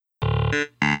Ladies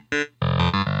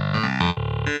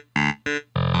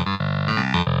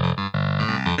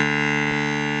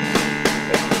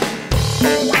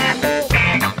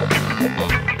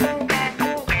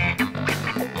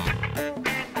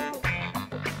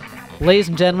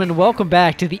and gentlemen, welcome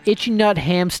back to the Itchy Nut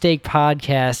Ham Steak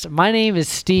Podcast. My name is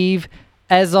Steve.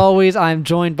 As always, I'm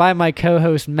joined by my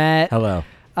co-host, Matt. Hello.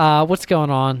 What's going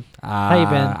on? How you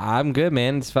been? I'm good,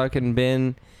 man. It's fucking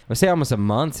been, I would say, almost a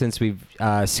month since we've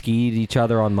skied each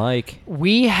other on mic.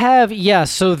 We have,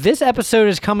 so this episode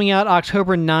is coming out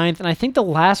October 9th, and I think the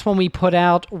last one we put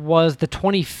out was the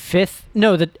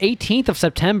 18th of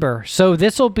September. So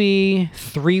this will be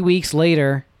 3 weeks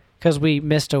later. Because we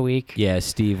missed a week. Yeah,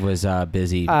 Steve was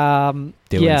busy doing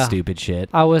stupid shit.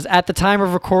 I was, at the time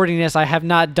of recording this, I have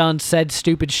not done said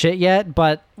stupid shit yet,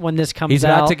 but when this comes out... He's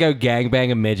about to go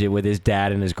gangbang a midget with his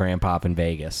dad and his grandpa in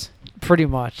Vegas. Pretty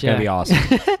much, yeah. It's going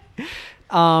to be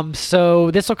awesome. So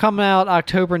this will come out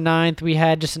October 9th. We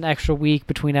had just an extra week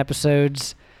between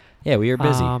episodes. Yeah, we were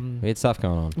busy. We had stuff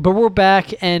going on. But we're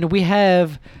back, and we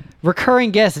have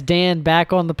recurring guest Dan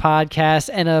back on the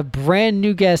podcast, and a brand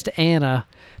new guest, Anna,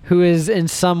 who is in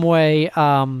some way,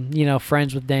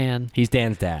 friends with Dan. He's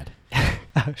Dan's dad.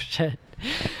 Oh, shit.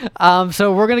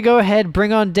 So we're going to go ahead,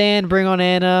 bring on Dan, bring on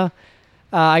Anna.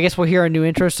 I guess we'll hear a new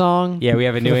intro song. Yeah, we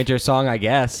have a new intro song, I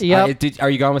guess. Yep. Are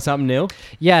you going with something new?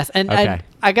 Yes, and okay.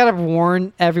 I got to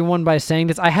warn everyone by saying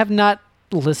this. I have not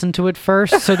listened to it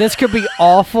first, so this could be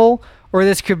awful or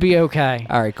this could be okay.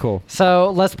 All right, cool.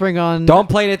 So let's bring on... Don't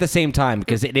play it at the same time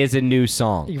because it is a new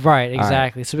song. Right,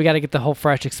 exactly. Right. So we got to get the whole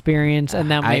fresh experience, and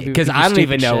then maybe... Because I don't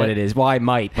even know what it is. Well, I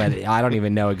might, but I don't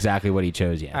even know exactly what he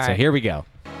chose yet. All so right. here we go.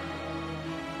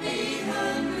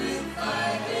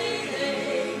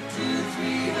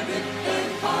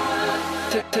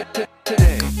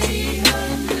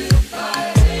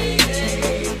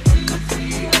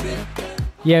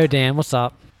 Yo, Dan, what's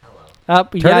up?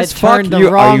 Up, Turn you guys his fuck- turned the you-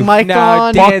 wrong are you mic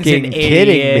on. Dan's fucking an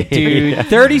kidding idiot, me? dude.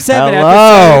 37 Hello.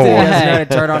 episodes. He doesn't Hey. know how to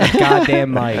turn on his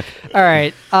goddamn mic. All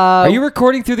right. Are you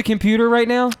recording through the computer right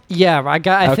now? Yeah, I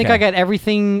think Okay. I got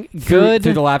everything good.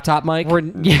 Through the laptop mic?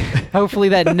 Hopefully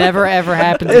that never ever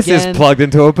happens This again. is plugged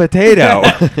into a potato.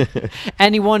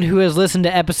 Anyone who has listened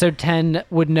to episode 10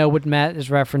 would know what Matt is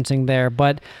referencing there.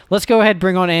 But let's go ahead and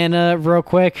bring on Anna real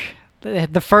quick.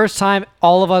 The first time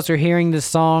all of us are hearing this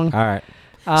song. All right.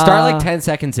 Start like 10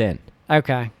 seconds in.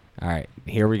 Okay. All right.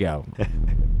 Here we go.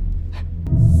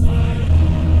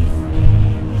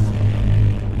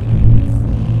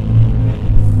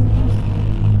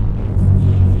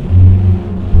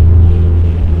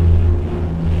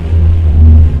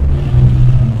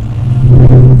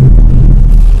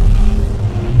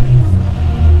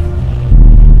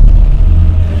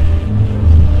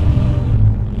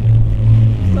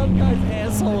 Some guy's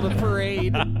asshole to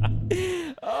parade.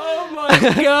 Oh my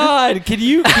god! Can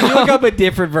you look up a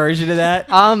different version of that?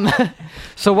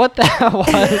 So what that was...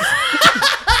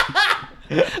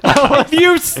 If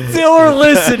you still are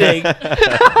listening,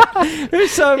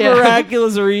 there's some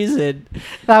miraculous reason.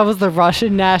 That was the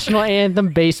Russian national anthem,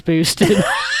 bass boosted.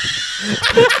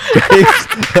 Bass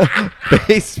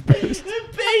boost.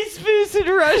 Bass boosted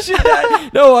Russian.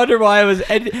 No wonder why I was.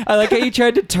 And I like how you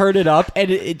tried to turn it up, and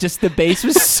it just the bass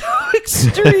was so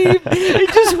extreme,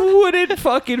 it just wouldn't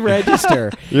fucking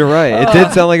register. You're right. It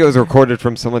did sound like it was recorded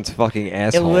from somene's fucking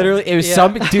asshole. It was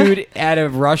some dude at a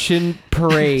Russian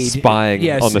parade spying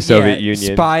on the Soviet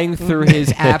Union, spying through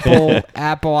his Apple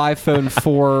iPhone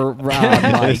 4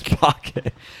 his mic.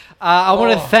 pocket. I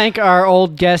want to thank our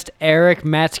old guest Eric,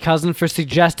 Matt's cousin, for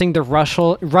suggesting the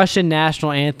Russian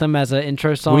national anthem as an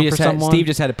intro song for someone. Steve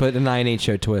just had to put a 9/8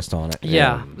 show twist on it.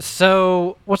 Yeah.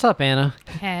 So, what's up, Anna?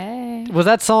 Hey. Was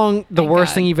that song the Thank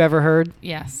worst God. thing you've ever heard?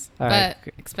 Yes, All but right.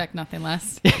 expect nothing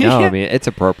less. No, I mean it's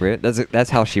appropriate. That's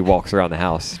how she walks around the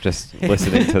house, just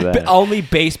listening to that. Only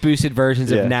bass boosted versions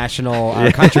Yeah. of national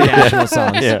country national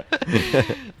songs. Yeah.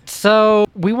 So,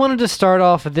 we wanted to start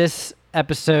off this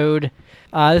episode.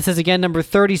 This is again number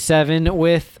 37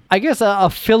 with, I guess, a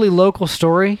Philly local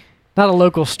story. Not a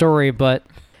local story, but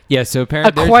Yeah, so a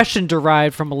apparently question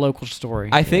derived from a local story.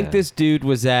 I think this dude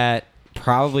was at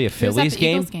probably a He was at Phillies the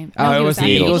game. Eagles game. Oh, No, it he was was the at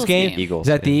the Eagles Eagles game. game. Eagles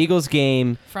He was at the game. Eagles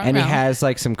game, Front and he row. has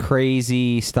like some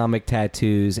crazy stomach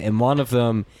tattoos, and one of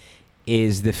them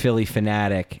is the Philly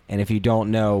Fanatic. And if you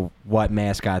don't know what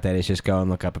mascot that is, just go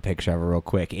and look up a picture of it real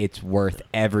quick. It's worth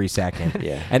every second.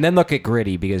 Yeah. And then look at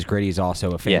Gritty, because Gritty is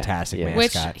also a fantastic yeah.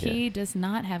 Which mascot. he does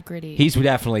not have Gritty. He's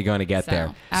definitely going to get So, there.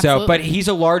 So, absolutely. but he's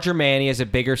a larger man. He has a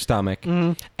bigger stomach,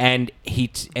 and and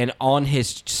on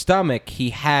his stomach he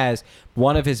has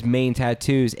one of his main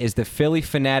tattoos is the Philly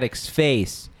Fanatic's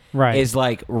face Right. is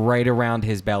like right around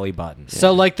his belly button.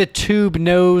 So like the tube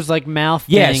nose, like mouth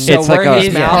Yeah, thing. so It's where like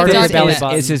his a- mouth It's is, his belly is,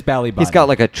 button. is his belly button. He's got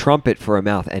like a trumpet for a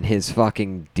mouth, and his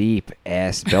fucking deep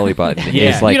ass belly button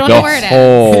Yeah. is like You don't the know where it is.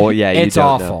 whole. Yeah, you It's don't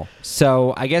awful. know.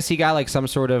 So I guess he got like some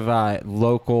sort of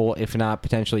local, if not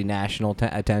potentially national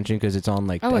attention because it's on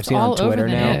like Oh, I've it's seen it all on Twitter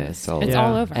over the now. Yeah, news. it's all It's over.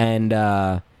 all over. And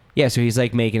yeah, so he's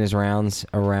like making his rounds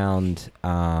around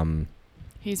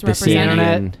He's the representing.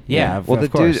 internet. scene. Yeah, Well, of the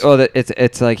course. dude. Oh,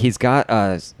 it's like he's got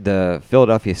the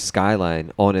Philadelphia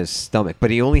skyline on his stomach, but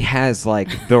he only has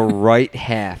like the right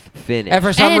half finished. And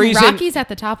for some And reason, Rocky's at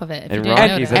the top of it. If And you didn't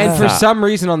Rocky's notice. at and the for top. some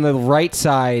reason on the right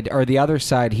side or the other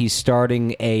side, he's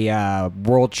starting a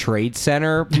World Trade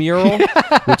Center mural,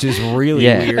 which is really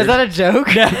Yeah. weird. Is that a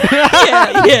joke?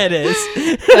 yeah, it is.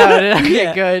 Okay,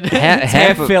 Yeah. good. It's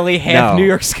half of- Philly, half no. New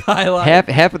York skyline.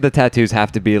 Half of the tattoos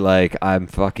have to be like I'm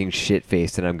fucking shit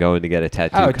faced and I'm going to get a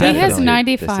tattoo. Oh, kind He of has definitely.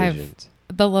 95. decisions.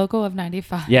 The logo of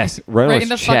 95. Yes, right on in his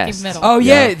the chest. fucking middle. Oh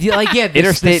Yeah. yeah,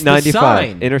 Interstate the 95.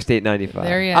 sign. Interstate 95.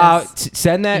 There he is.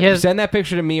 Send that He has- send that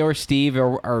picture to me or Steve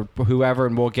or whoever,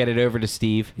 and we'll get it over to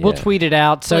Steve. We'll Yeah. tweet it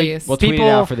out. So Please. We'll people, tweet it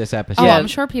out for this episode. Oh, Yeah. I'm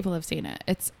sure people have seen it.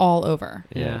 It's all over.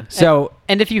 Yeah. So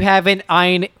And if you haven't,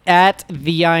 at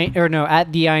the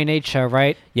INH show,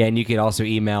 right? yeah, and you could also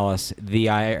email us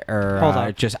Hold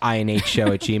on. just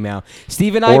INHshow@gmail.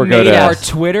 Steve and I Or go made to our us.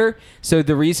 Twitter. So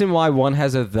the reason why one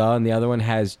has a the and the other one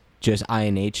has just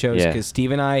INH shows Yeah. because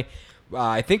Steve and I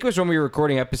think it was when we were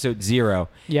recording episode 0.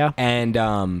 Yeah. And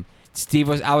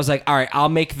I was like, all right, I'll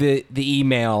make the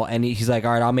email, and he's like,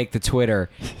 all right, I'll make the Twitter,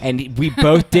 and we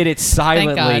both did it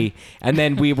silently, and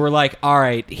then we were like, all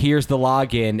right, here's the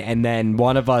login, and then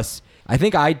one of us, I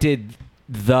think I did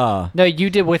the. No, you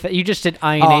just did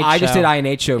INH. Oh, I just show. did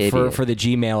INH show Idiot. for the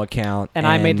Gmail account, and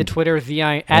I made the Twitter at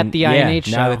and the INH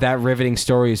show. Now that riveting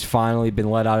story has finally been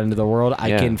let out into the world, I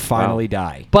Yeah, can finally wow.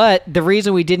 die. But the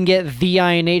reason we didn't get the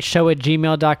INH show at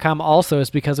gmail.com also is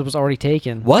because it was already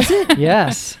taken. Was it?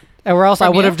 Yes. Or else I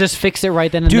From would you? have just fixed it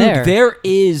right then and Dude, there. there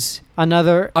is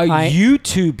Another a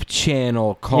YouTube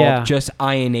channel called Yeah. just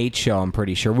INH Show, I'm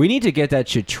pretty sure. We need to get that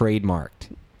shit trademarked.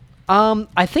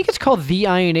 I think it's called the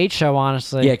INH show,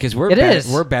 honestly. Yeah, because It is.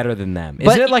 we're better than them. But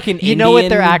Isn't it like an you know what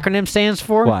their Indian- acronym stands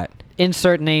for? What?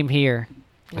 Insert name here.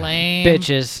 Lame.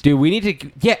 Bitches. Dude, we need to...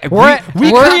 Yeah, We're-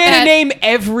 we we're- create a name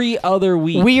every other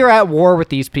week. We are at war with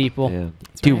these people. Yeah.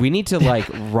 Dude, we need to like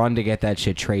run to get that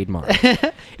shit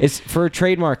trademarked. It's for a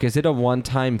trademark, is it a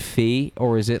one-time fee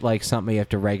or is it like something you have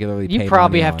to regularly pay You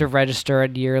probably money have on? to register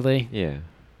it yearly. Yeah.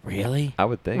 Really? I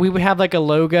would think. We would have like a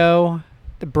logo,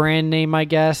 the brand name, I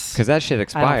guess. Because that shit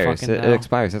expires. fucking It know.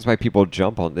 expires. That's why people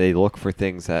jump on. They look for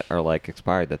things that are like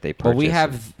expired that they purchase.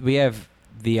 Well, we have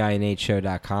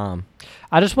theinhshow.com.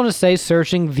 I just want to say,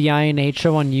 searching the INH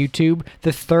show on YouTube,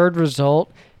 the third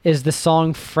result is the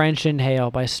song "French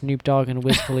Inhale" by Snoop Dogg and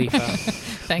Wiz Khalifa.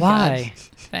 Thank Why? God.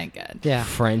 Thank God. Yeah.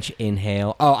 French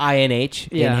inhale. Oh, INH.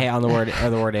 Yeah. Inhale on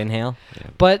the word inhale.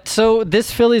 But so this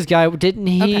Phillies guy, didn't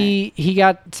he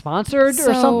got sponsored or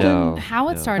So something? No. how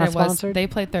it No. started Not was sponsored? they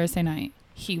played Thursday night.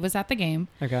 He was at the game.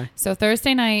 Okay. So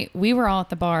Thursday night, we were all at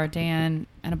the bar, Dan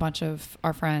and a bunch of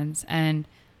our friends, and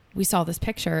we saw this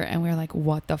picture and we were like,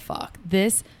 what the fuck?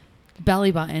 This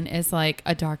belly button is like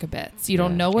a dark abyss. You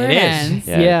don't Yeah. know where It it, is. ends.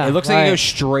 Yeah. Yeah. It looks like it right. goes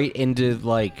straight into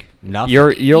like nothing.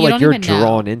 You're You like don't you're even know.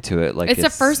 drawn into it. Like It's the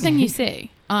first thing you see,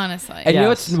 honestly. And you know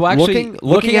Yes. what's well, actually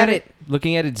Looking at it-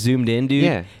 looking at it zoomed in, dude.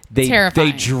 Yeah. They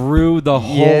Terrifying. drew the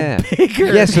whole Yeah.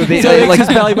 bigger. Yeah, so they so it like makes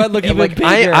his belly button look even like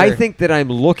bigger. I think that I'm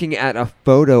looking at a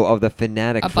photo of the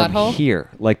fanatic A from butthole? here,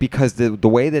 like because the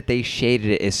way that they shaded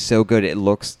it is so good. It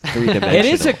looks three dimensional. it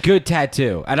is a good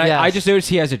tattoo, and Yes. I just noticed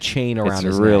he has a chain around It's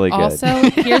his really neck. good.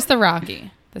 Also, here's the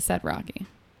Rocky, the said Rocky.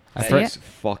 I, See for- it?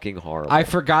 fucking horrible. I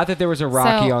forgot that there was a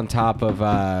Rocky So- on top of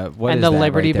what And is the that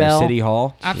Liberty right there? Bell. City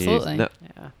Hall. Jeez. Absolutely. No,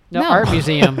 No, No. art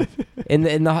museum. in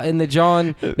the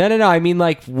John. No. I mean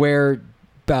like where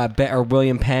or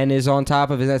William Penn is on top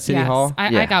of. Is that City Yes, Hall? I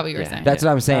Yeah, got what you were yeah. saying. That's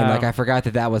what I'm saying. Oh. Like I forgot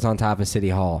that was on top of City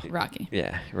Hall. Rocky.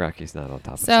 yeah, Rocky's not on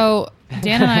top. So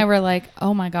Dan and I were like,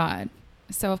 oh my God.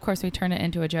 So of course we turned it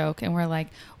into a joke and we're like,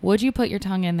 would you put your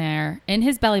tongue in there in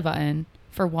his belly button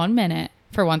for 1 minute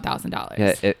for $1,000?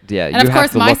 Yeah. And you of have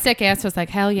course to my look, sick ass was like,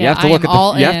 hell you yeah, have to I look am at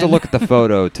all the in. you have to look at the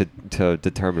photo to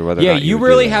determine whether. Yeah, or not you would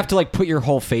really do that. have to like put your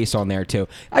whole face on there too.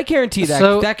 I guarantee that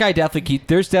So- that guy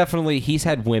definitely he's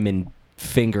had women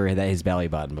finger his belly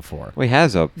button before. Well, he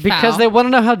has a Because Foul. they want to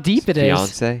know how deep it is.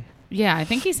 fiance, Yeah, I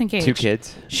think he's engaged. 2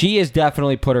 kids, She has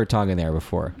definitely put her tongue in there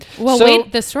before. Well, So-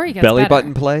 wait, the story gets belly better.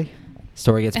 button play.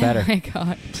 Story gets better. Oh my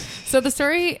God. So the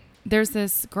story, there's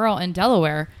this girl in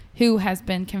Delaware who has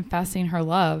been confessing her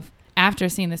love after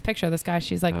seeing this picture of this guy,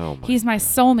 she's like, Oh my he's my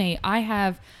soulmate. I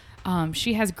have,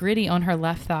 she has Gritty on her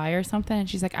left thigh or something. And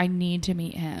she's like, I need to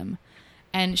meet him.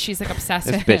 And she's like obsessed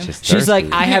This with bitch him. is She's like,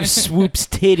 thirsty. I have Swoop's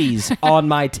titties on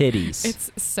my titties. It's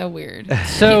so weird.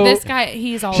 So- this guy,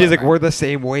 he's all She's like, over. we're the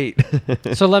same weight.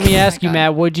 So let me ask you, God.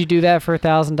 Matt, would you do that for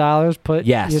 $1,000? Put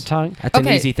yes. your tongue. That's an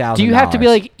Okay. easy $1,000. Do you have to be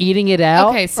like eating it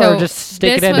out? Okay, so or just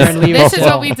stick it this in was- there and leave This it is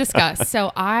what alone? we discussed.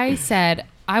 So I said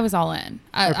I was all in.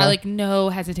 I Okay. like no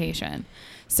hesitation.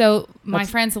 So my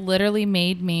That's- friends literally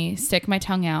made me stick my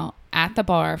tongue out at the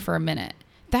bar for a minute.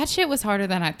 That shit was harder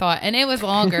than I thought, and it was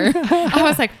longer. I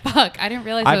was like, "Fuck!" I didn't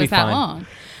realize I'd it was be that fine. long.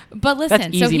 But listen,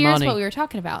 That's so easy here's money. what we were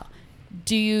talking about.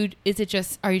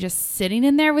 Are you just sitting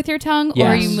in there with your tongue, or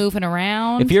are you Yes. moving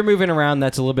around? If you're moving around,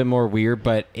 that's a little bit more weird.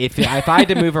 But if I had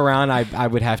to move around, I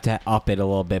would have to up it a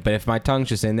little bit. But if my tongue's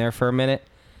just in there for a minute,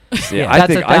 Yeah,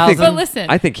 That's $1,000. But listen,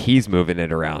 I think he's moving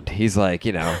it around. He's like,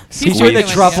 He's doing the working with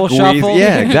truffle you. shuffle.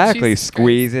 Yeah, exactly. Jesus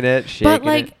Squeezing it, shaking but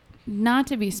like, it. not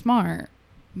to be smart,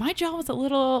 my jaw was a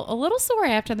little sore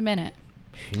after the minute.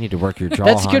 you need to work your jaw.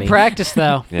 That's honey. good practice,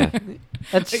 though. Yeah.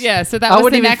 That's Yeah, so that I was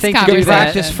wouldn't the even next think to do Good that.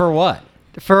 conversation. practice for what?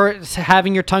 for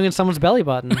having your tongue in someone's belly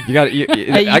button. You got. you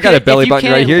I got can- a belly if you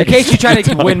button right can't- here. In case you try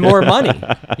to win more money.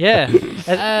 Yeah,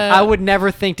 I would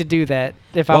never think to do that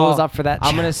if I was Well, up for that.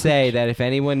 I'm gonna say that if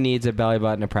anyone needs a belly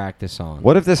button to practice on,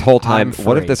 What if this whole time? I'm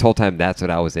What if free. this whole time that's what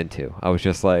I was into? I was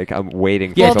just like, I'm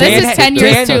waiting. Yeah, Well, for this someone- is 10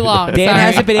 years too long. Dan Sorry.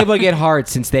 hasn't been able to get hard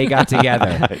since they got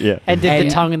together. Yeah. and did the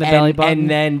tongue in the belly button. And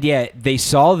then they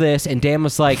saw this, and Dan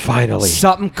was like, Finally.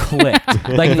 something clicked.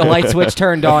 Like the light switch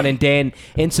turned on, and Dan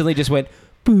instantly just went,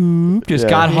 boop, just Yeah.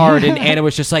 got hard, and Anna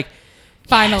was just like,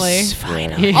 Finally. yes,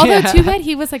 finally. Although too bad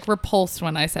he was like repulsed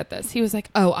when I said this. He was like,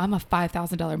 "Oh, I'm a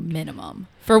 $5,000 minimum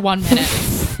for 1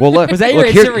 minute." Well, look. Was that your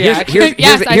look, instant reaction?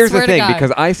 Yes, I here's swear the to thing, God.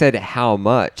 because I said how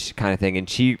much kind of thing, and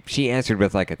she answered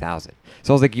with like 1,000.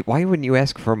 So I was like, why wouldn't you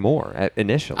ask for more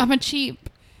initially? I'm a cheap,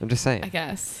 I'm just saying. I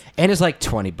guess. Anna's like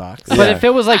 $20. but Yeah. if it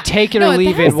was like take it No, or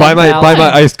leave it, that's- Buy my $1,000.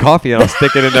 iced coffee and I'll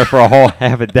stick it in there for a whole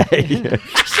half a day.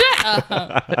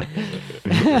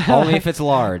 Only if it's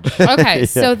large. Okay,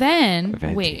 so then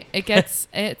Venti. wait,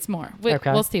 it's more.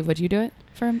 Okay. Well, Steve, would you do it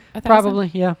for 1,000?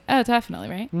 Probably, yeah. Oh, definitely,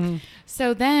 right? Mm.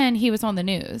 So then he was on the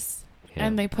news, Yeah.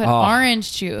 and they put Oh.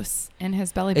 orange juice in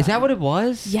his belly button. Is that what it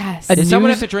was? Yes. A Did someone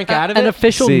have news- to drink out of An it?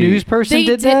 official See. news person They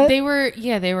did that. They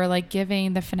were like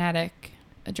giving the fanatic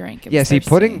a drink. It Yeah, was see,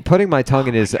 thirsty. putting my tongue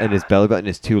in his belly button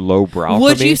is too low brow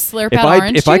Would for me. you slurp if out I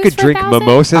orange if I juice could for drink 1,000?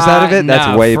 mimosas out of it, that's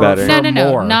no, way for- better. No, no,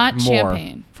 no, more, not more.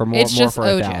 champagne. For more, It's more just for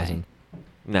OJ. 1,000.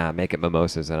 Nah, make it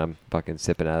mimosas, and I'm fucking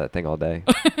sipping out of that thing all day.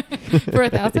 For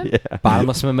 1,000? Yeah.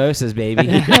 Bottomless mimosas, baby.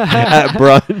 At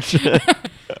brunch.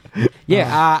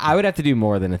 Yeah, I would have to do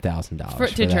more than $1,000 For-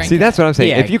 to that. drink. See, that's what I'm saying.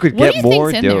 Yeah. If you could What do get you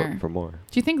more, think's in do there? it for more.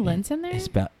 Do you think Lint's in there?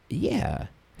 Yeah.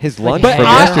 His Like lunch But from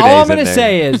I- yesterday's all I'm in gonna there.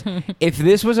 say is, if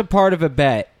this was a part of a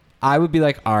bet, I would be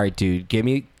like, all right, dude, give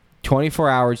me 24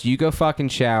 hours. You go fucking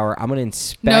shower. I'm gonna No,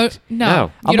 inspect. no, No. you I'm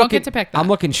don't looking- get to pick that. I'm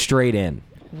looking straight in.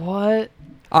 What?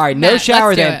 All right, no Matt, shower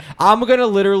let's do then. it. I'm gonna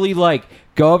literally like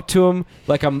go up to him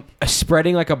like I'm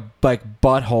spreading like a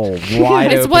butthole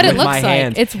wide It's open what it with my looks like.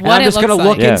 hands. It's And what I'm it just gonna looks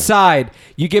look like. Yeah. inside.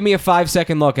 You give me a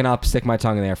 5-second look, and I'll stick my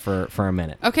tongue in there for a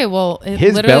minute. Okay, well, it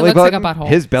His literally belly looks button. like a butthole.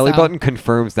 His belly so- button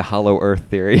confirms the hollow Earth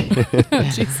theory.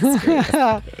 Jesus Christ.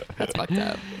 That's fucked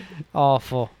up.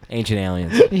 Awful. Ancient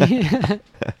aliens.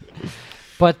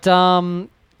 But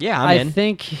Yeah, I I'm in.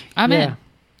 think I'm yeah. in.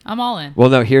 I'm all in. Well,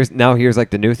 no. Here's like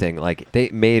the new thing. Like they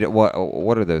made what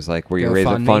are those like where you raise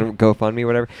a fund GoFundMe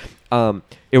whatever.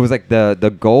 It was like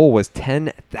the goal was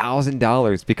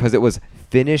 $10,000 because it was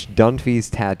finish Dunphy's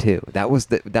tattoo. That was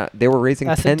that they were raising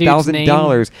That's the dude's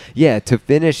 $10,000. Yeah, to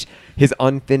finish his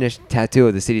unfinished tattoo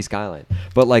of the city skyline.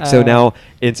 But like so Oh. now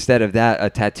instead of that, a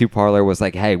tattoo parlor was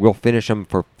like, hey, we'll finish them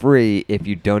for free if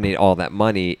you donate all that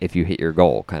money if you hit your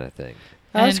goal, kind of thing.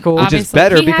 Oh, that's And cool. Which is Obviously,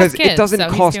 better he has because kids, it doesn't so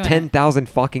he's cost doing it. $10,000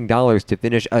 fucking dollars to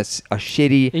finish a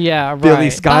shitty Yeah, Philly right.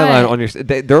 skyline But- on your.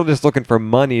 They're just looking for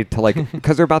money to like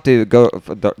because they're about to go.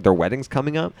 Their wedding's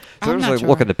coming up, so they're I'm just not like sure.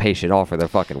 looking to pay shit off for their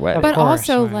fucking wedding. But course,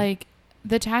 also, right. like,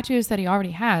 the tattoos that he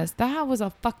already has, that was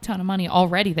a fuck ton of money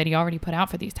already that he already put out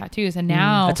for these tattoos. And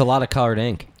now, That's a lot of colored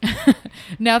ink.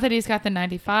 now that he's got the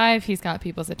 95, he's got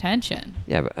people's attention.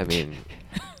 Yeah, but I mean,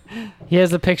 He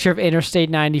has a picture of Interstate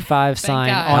 95 sign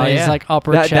God. on Oh, his yeah. like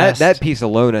upper that chest. that piece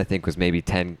alone, I think, was maybe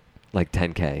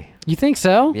 10K. You think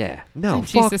so? Yeah, no, Oh,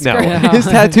 fuck Jesus no. Christ. His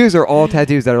tattoos are all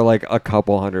tattoos that are like a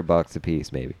couple $100 a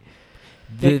piece, maybe.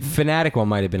 The fanatic one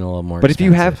might have been a little more. But if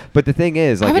you expensive. have, but the thing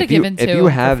is, I like, would've if you given two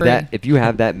have for that, free. if you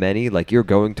have that many, like, you're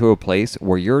going to a place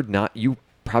where you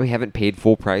probably haven't paid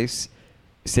full price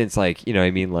since like you know what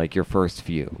I mean like your first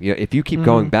few. You know, if you keep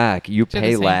going back, you To the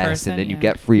pay same less person, and then you yeah.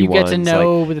 get free You get ones. to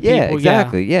know like, the people. yeah,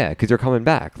 exactly. Yeah, because you're coming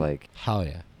back. Like Hell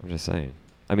yeah. I'm just saying.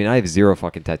 I mean, I have 0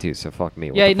 fucking tattoos, so fuck me.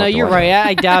 What Yeah, the no, fuck do you're I know? right.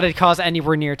 I doubt it costs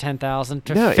anywhere near 10,000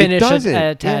 to No, it finish doesn't. a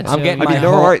Yeah. tattoo. I'm getting I my mean,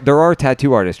 whole- there are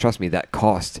tattoo artists. Trust me, that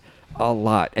cost a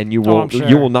lot, and you Oh, will I'm sure.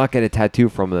 you will not get a tattoo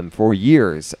from them for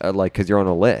years, like because you're on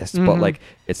a list. But Mhm. like,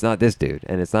 it's not this dude,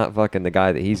 and it's not fucking the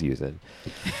guy that he's using.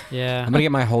 Yeah. I'm gonna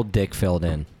get my whole dick filled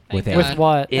in with Thank ink. With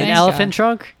what? An Thank elephant God.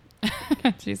 trunk?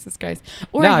 Jesus Christ.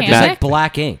 Or No, a just hammock. like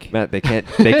black ink. Matt, they can't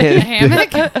A hammock?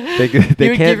 they You would give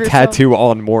can't yourself- tattoo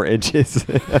on more inches.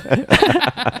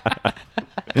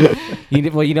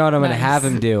 Well, you know what I'm gonna Nice. have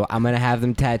him do? I'm gonna have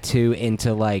them tattoo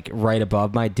into like right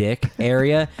above my dick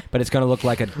area, but it's gonna look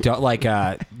like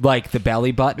like the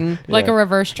belly button, Like Yeah. a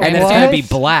reverse and transfer. it's gonna be What?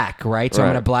 black, right? So I'm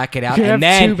Right. gonna black it out, You have and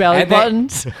then two belly and then-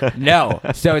 buttons? No,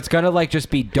 so it's gonna like just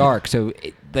be dark. So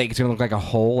like it's gonna look like a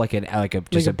hole, like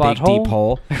just a a big butthole? deep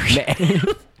hole.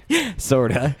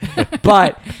 Sorta.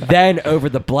 But then over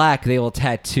the black, they will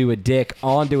tattoo a dick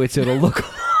onto it, so it'll look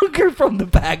longer from the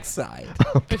backside.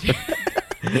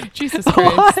 Jesus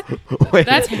Christ. Wait,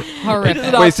 That's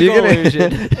horrific. wait, so you're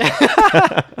Optical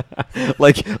gonna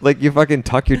like you fucking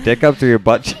tuck your dick up through your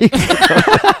butt cheeks?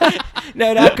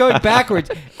 No, not going backwards.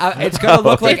 It's gonna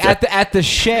look like okay. at the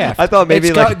shaft. I thought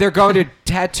maybe like- they're going to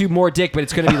tattoo more dick, but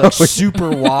it's gonna be like super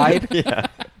wide. Yeah.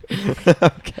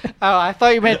 Oh, I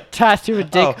thought you meant tattoo a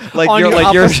dick like on you're your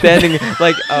like you're upper- standing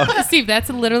like Steve, that's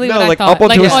literally No, what like I thought. up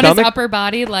onto Like his on stomach? his upper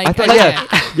body, like I thought a,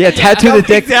 yeah tattoo the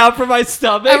dick. down from my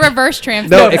stomach. a reverse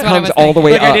transfer. No, is it what I comes was all the thinking.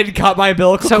 way Like up. I didn't cut my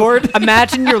umbilical So cord.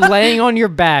 imagine you're laying on your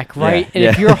back, right? Yeah, And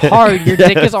if yeah. you're hard, your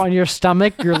dick Yes. is on your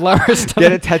stomach, your lower stomach.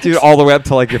 Get it tattooed all the way up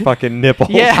to like your fucking nipple.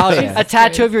 Yeah, Hell yeah. a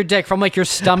tattoo of your dick from like your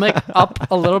stomach up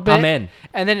a little bit. I'm in.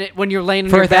 And then when you're laying on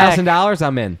For your back, $1,000,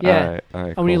 I'm in. yeah. All right.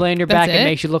 And when you cool. lay on your That's back, it it?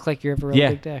 makes you look like you have a real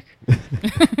Yeah. big dick.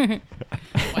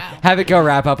 Wow. Have it go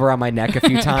wrap up around my neck a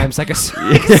few times, like a.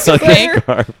 It's like a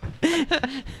scarf.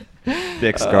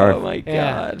 Dick scarf. Oh my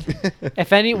Yeah. god.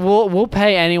 If any, we'll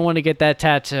pay anyone to get that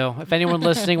tattoo. If anyone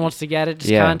listening wants to get it, just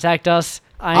Yeah. contact us.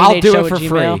 I'll do it for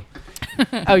INHShow@gmail.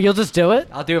 free. Oh, you'll just do it?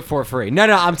 I'll do it for free. No,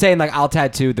 I'm saying like I'll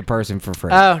tattoo the person for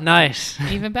free. Oh, nice.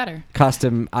 Even better.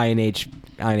 Custom INH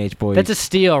boys. That's a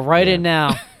steal. Write Yeah. in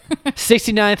now.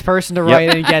 69th person to Yep.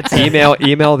 write in gets it.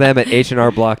 email them at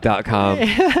hnrblock.com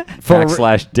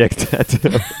 / dick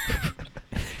tattoo.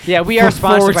 Yeah, we are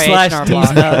sponsored by H&R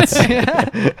 /D's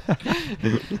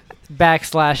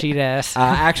Block. / eat ass.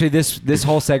 Actually, this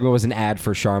whole segment was an ad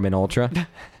for Charmin Ultra.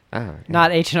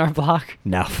 Not H&R Block.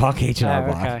 No, fuck H&R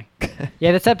Block. Okay.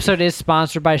 Yeah, this episode is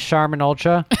sponsored by Charmin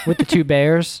Ultra with the two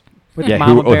bears. With Yeah,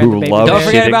 Mama who Bear and the baby love Don't bear.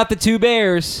 forget shitting. about the two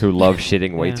bears. Who love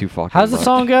shitting way Yeah. too fucking How's the much.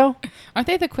 song go? Aren't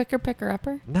they the quicker picker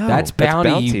upper? No, That's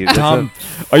Bounty, you That's dumb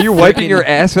Are you wiping freaking- your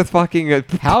ass with fucking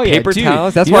Hell yeah, paper dude.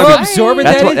 towels? That's You why know we, how absorbent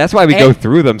that's that why, is? that's why we go And-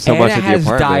 through them so Anna much at the has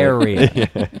apartment.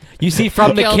 diarrhea. You see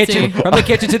from the Guilty.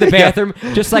 kitchen to the bathroom,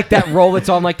 just like that roll that's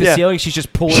on like the Yeah. ceiling. She's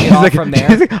just pulling it She's off like- from she's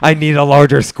there. like, I need a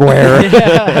larger square.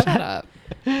 Shut up.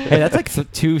 Hey, that's like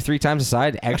 2-3 times the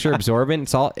size. Extra absorbent.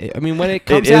 It's all. I mean, when it It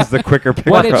comes is out, the quicker picker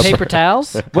What, it's upper. Paper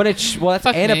towels? when it's well, that's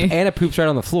Fuck Anna. me. Anna poops right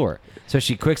on the floor, so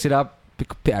she quicks it up.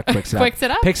 Quicks it up. Quicks it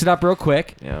up? Picks it up real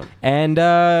quick, Yeah. and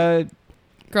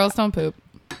Girls don't poop.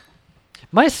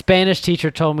 My Spanish teacher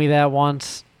told me that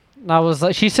once. And I was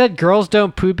like, she said girls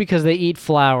don't poop because they eat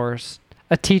flowers.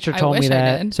 A teacher I told wish me I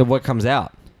that. did. so what comes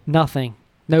out? Nothing.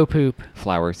 No poop.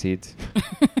 Flower seeds.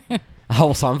 A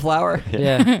whole sunflower.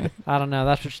 Yeah. I don't know.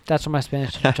 That's what my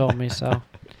Spanish teacher told me. So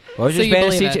What was So your you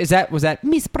Spanish believe teacher? it? Was that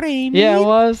Miss Brayman? yeah, it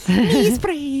was. Miss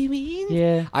Brayman.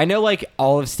 Yeah. I know like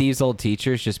all of Steve's old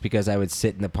teachers just because I would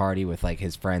sit in the party with like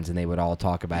his friends and they would all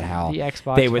talk about how The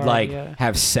Xbox. they would party, like yeah.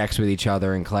 have sex with each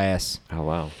other in class. Oh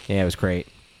wow. Yeah, it was great.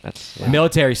 That's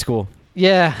Military school.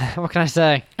 Yeah. What can I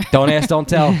say? Don't ask, don't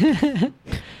tell.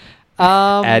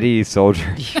 at ease,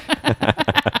 soldier.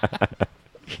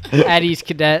 Addie's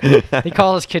cadet. They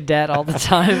call us cadet all the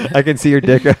time. I can see your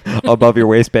dick above your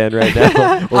waistband right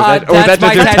now. Or is That's that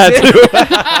my just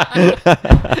your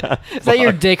tattoo? Is that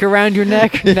your dick around your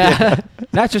neck? Nah.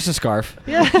 Not just a scarf.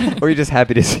 Or are you just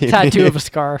happy to see me? Tattoo of a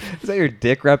scarf. Is that your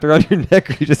dick wrapped around your neck,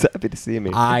 or are you just happy to see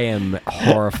me? I am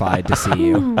horrified to see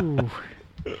you. Ooh.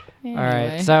 Anyway. All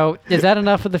right. So is that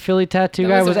enough of the Philly tattoo That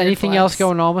guy? was a Was weird anything flex. else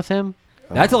going on with him?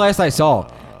 That's the last I saw.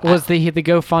 Was the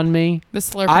GoFundMe? The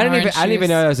slurp. I didn't even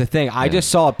know that was a thing. I Yeah. just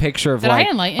saw a picture of Did I like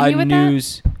enlighten a you with that?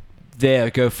 news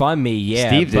the GoFundMe, yeah.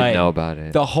 Steve but didn't know about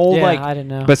it. the whole Yeah, like I didn't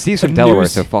know. But Steve's from the Delaware,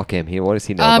 news- so fuck him. What does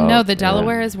he know about? No, the Yeah.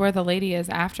 Delaware is where the lady is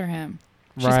after him.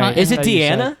 She's Right. hunting Is it Oh, you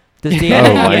Deanna? said- Does Oh Deanna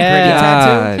have my a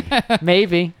Yeah. pretty tattoo? god.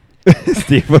 Maybe.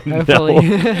 Steve would know. Hopefully.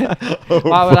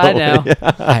 Why would I know?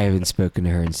 I haven't spoken to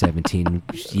her in 17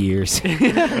 years.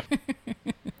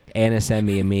 Anna sent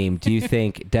me a meme. Do you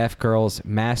think deaf girls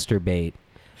masturbate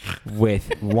with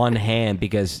one hand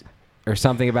because, or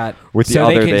something about With the so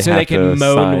other, they they can have to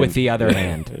moan sign. with the other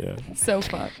hand? Yeah. So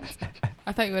fucked.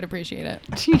 I thought you would appreciate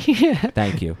it. Yeah.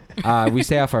 Thank you. We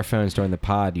stay off our phones during the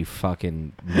pod. You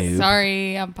fucking noob.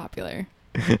 Sorry, I'm popular.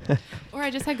 Or I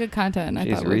just had good content and I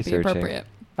She's thought it would be researching. appropriate.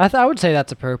 I would say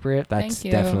that's appropriate. That's Thank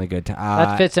you. definitely good.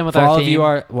 That fits in with for our all of you theme.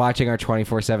 are watching our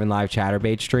 24/7 live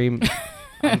Chatterbait stream.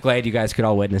 I'm glad you guys could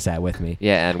all witness that with me.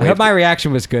 Yeah, and I hope my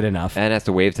reaction was good enough. and has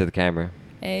to wave to the camera.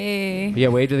 Hey. Yeah,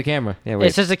 wave to the camera. Yeah, wave.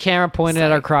 It's just a camera pointed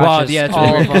at our Well, crotches. yeah, it's,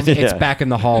 all of them. it's Yeah. back in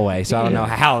the hallway, so I don't know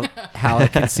how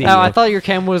it can see. Oh, I you. thought your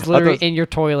camera was literally thought- in your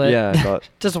toilet. Yeah, I thought.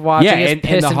 Just watching Yeah, us in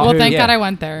piss the and hall- Well, poop. thank yeah. God I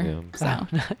went there. Yeah.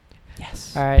 So.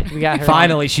 Yes. All right, we got her.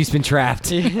 Finally, she's been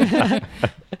trapped.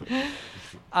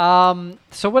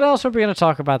 So what else are we going to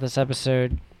talk about this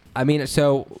episode? I mean,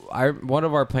 so one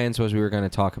of our plans was we were going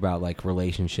to talk about like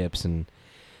relationships and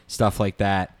stuff like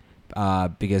that,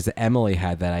 because Emily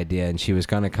had that idea and she was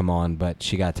going to come on, but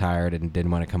she got tired and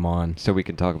didn't want to come on. So we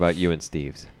can talk about you and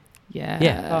Steve's. Yeah.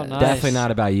 Oh, nice. Definitely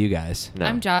not about you guys. No.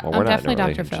 I'm Well, we're not in a definitely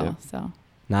Dr. Phil. relationship. So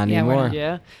Not Yeah, we're anymore. not.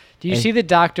 Yeah. Do you And- see the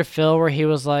Dr. Phil where he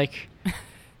was like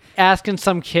asking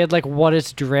some kid like what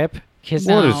is drip? His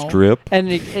What What is is No. drip?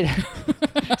 and it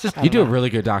just, You do a really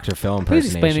good Dr. Phil Please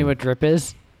impersonation. explain to me what drip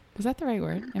is. is that the right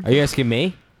word? Are you asking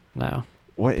me? No.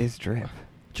 What is drip?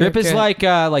 Drip is Drip.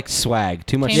 like swag.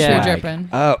 Too much Came Yeah. swag. dripping.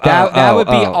 Oh, That would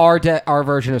be our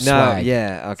version of No, swag.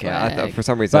 yeah, okay. I thought Swag. for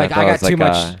some reason Like I thought I it got was too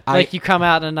like much. Like you come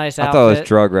out in a nice I outfit. thought it was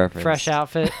drug reference. fresh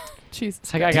outfit. Jesus.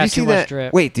 It's like I Did got you see too much that?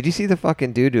 drip. Wait, did you see the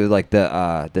fucking dude who like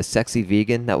the sexy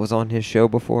vegan that was on his show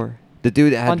before? The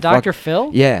dude that had On Dr. Phil?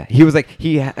 Yeah, he was like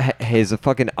his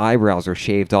fucking eyebrows were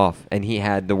shaved off, and he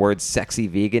had the word "sexy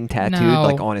vegan" tattooed No.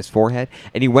 like on his forehead.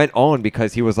 And he went on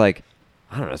because he was like,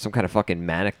 I don't know, some kind of fucking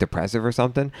manic depressive or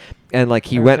something. And like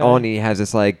he went Okay. on, and he has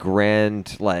this like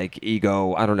grand like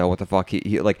ego. I don't know what the fuck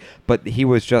he like, but he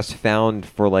was just found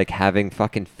for like having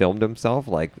fucking filmed himself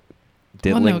like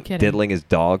diddling no kidding. diddling his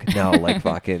dog. No, like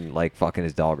fucking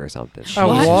his dog or something. Oh,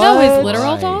 What? what? No, his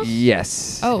literal Right. dog?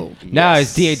 Yes. Oh. No,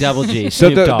 Yes. it's DAGG. So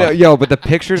Snoop Dogg. but the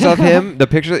pictures of him, the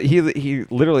picture he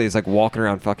literally is like walking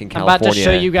around fucking I'm California. about to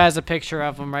show you guys a picture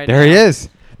of him right There now. he is,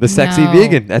 the sexy No.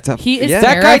 vegan. That's a He is yeah.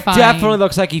 That guy Terrifying. definitely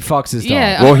looks like he fucks his dog.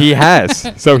 Yeah. Well, he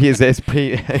has. So he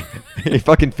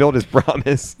fucking filled his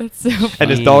promise, That's so funny. and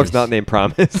his Jeez. dog's not named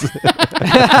Promise.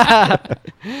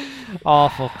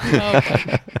 Awful.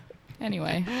 Okay.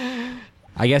 Anyway.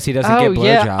 I guess he doesn't Oh get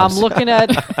yeah, blowjobs. I'm looking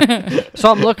at. So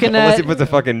I'm looking Unless he at. puts a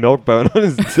fucking milk bone on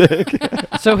his dick.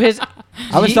 So his.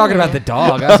 I was talking about the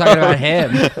dog. I was talking about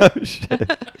him. Oh,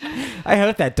 shit. I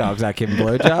hope that dog's not giving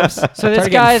blowjobs. So this Started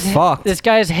getting guy's fucked. this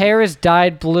guy's hair is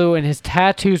dyed blue and his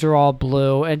tattoos are all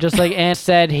blue. And just like Ant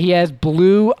said, he has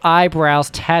blue eyebrows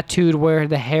tattooed where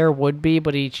the hair would be,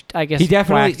 but I guess He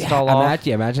definitely. waxed it all off.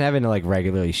 Imagine having to like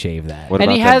regularly shave that. What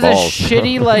And he about has them a balls?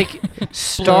 shitty like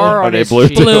star Are on they his blue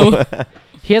cheek. too? Blue.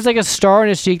 He has like a star on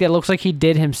his cheek that looks like he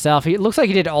did himself. It looks like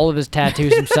he did all of his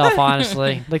tattoos himself.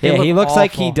 Honestly, like they Yeah, he look looks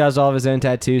like he awful. does all of his own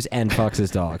tattoos and fucks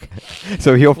his dog.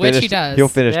 So he'll Which finish. he does. He'll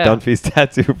finish Yeah. Dunphy's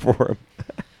tattoo for him.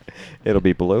 It'll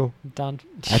be blue. Done.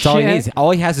 That's all he Shit. needs. All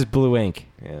he has is blue ink.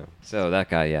 Yeah. So that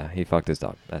guy, yeah, he fucked his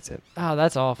dog. That's it. Oh,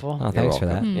 that's awful. Oh, You're thanks for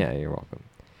that. welcome. Hmm. Yeah, you're welcome.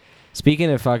 Speaking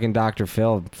of fucking Dr.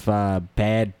 Phil,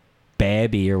 Bad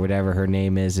Babby or whatever her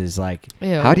name is like.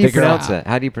 Ew. How do you Figure pronounce out. that?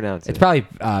 How do you pronounce it? It's probably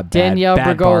Danielle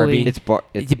Bad Bergoli. Barbie. It's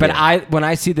But yeah. when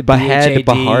I see the Behead BHAD,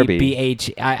 Barbie.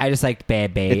 I just like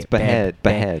bad baby. It's behead,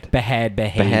 behead. Behead.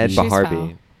 Behead She's Barbie.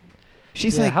 foul.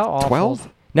 She's Yeah, like how awful. 12.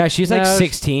 No, she's like No,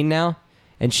 16 now,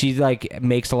 and she like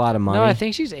makes a lot of money. No, I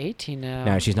think she's 18 now.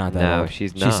 No, she's not that No, old.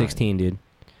 she's She's not. 16, dude.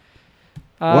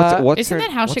 What's Isn't her,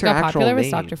 that how what's she her got actual popular with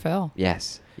name? Dr. Phil?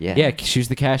 Yes. Yeah. Yeah, she was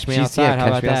the cash me She's- outside. yeah, How Cash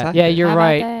about Me that? Outside. Yeah, you're How about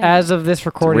right. that? As of this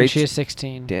recording, Rach- she is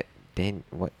 16.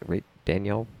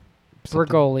 Danielle. something?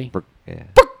 Bergoli. Yeah.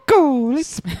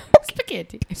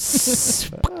 Spaghetti.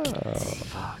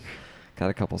 Got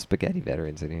a couple spaghetti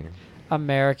veterans in here.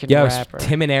 American Yo, rapper.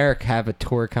 Tim and Eric have a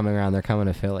tour coming around. They're coming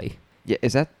to Philly. Yeah,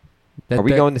 is that? That- Are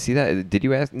we that- going to see that? Did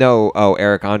you ask? No. Oh,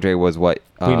 Eric Andre was what?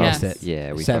 We missed it.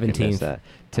 Yeah, we fucking 17th. missed that.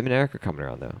 Tim and Eric are coming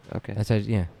around though. Okay. That's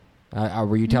yeah.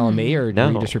 Were you telling me, or No,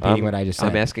 were you just repeating what I just said?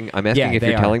 I'm asking Yeah, if they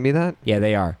you're are. telling me that. Yeah,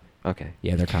 they are. Okay.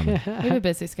 Yeah, they're coming. We have a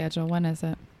busy schedule. When is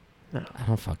it? I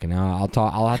don't fucking know. I'll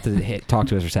talk. I'll have to talk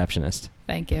to his receptionist,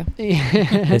 Thank you.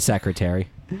 his secretary.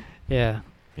 Yeah.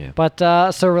 Yeah. But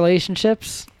so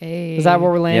relationships, Hey. is that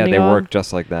what we're Yeah, landing they on? work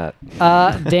just like that.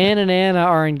 Dan and Anna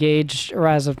are engaged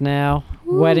as of now.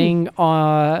 Wedding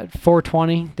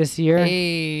 420 this year.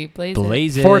 Hey, blaze it.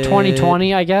 Blaze it.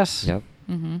 42020, I guess. Yep.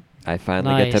 Mm-hmm. I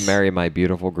finally get Nice. to marry my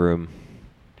beautiful groom,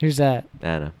 Who's that?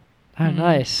 Anna. Oh, Mhm.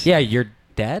 nice. Yeah, your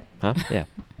dad? Huh? Yeah.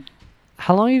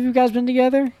 How long have you guys been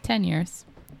together? 10 years.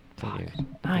 10 years.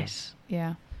 Nice.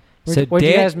 Yeah. Where'd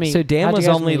you guys meet? So Dan How'd you was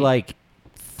guys only meet? like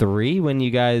 3 when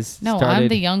you guys No, started. I'm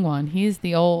the young one. He's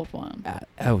the old one.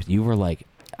 Oh, you were like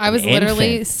I was an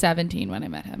literally infant. 17 when I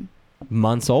met him.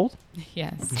 months old?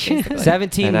 Yes. basically.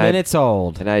 17 And minutes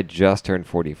old. And I just turned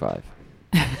 45.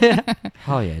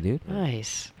 Oh, yeah, dude.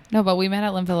 Nice. No, but we met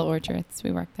at Linvilla Orchards.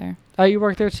 We worked there. Oh, you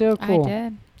worked there too? Cool. I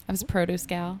did. I was a produce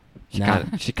gal.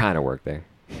 She kind of worked there.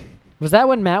 Was that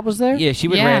when Matt was there? Yeah, she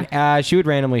would Yeah. she would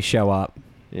randomly show up.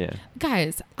 Yeah.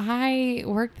 Guys, I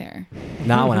worked there.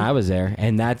 Not when I was there,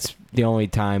 and that's the only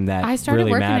time that I started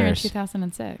really working there in matters.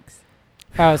 2006.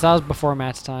 Oh, so that was before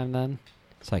Matt's time then.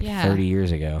 It's like Yeah. 30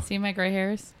 years ago. See my gray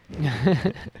hairs?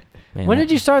 Man, When that-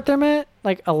 did you start there, Matt?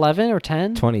 Like 11 or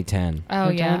 10? 2010. Oh,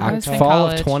 Okay. yeah. I was in Fall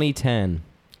college. of 2010.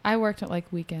 I worked at like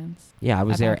weekends. Yeah, I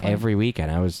was At there one point. every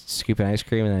weekend. I was scooping ice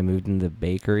cream, and I moved into the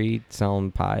bakery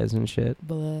selling pies and shit.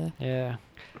 Blah. Yeah.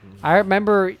 I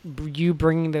remember you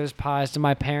bringing those pies to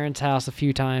my parents' house a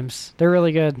few times. They're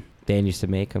really good. Dan used to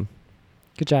make them.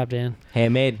 Good job, Dan.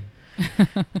 Handmade.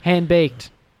 Hand baked.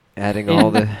 Adding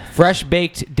all the. Fresh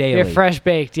baked daily. They're fresh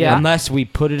baked, yeah. Unless we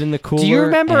put it in the cooler. Do you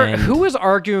remember and- who was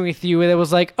arguing with you that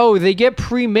was like, oh, they get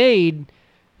pre-made,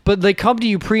 but they come to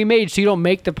you pre-made so you don't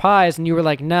make the pies? And you were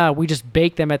like, nah, we just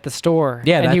bake them at the store.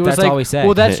 Yeah, and that- he was that's like, all we said.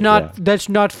 well, that's not Yeah. that's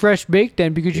not fresh baked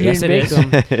then because you Yes, didn't it bake is.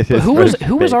 them. It But is who was fresh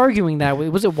baked. arguing that?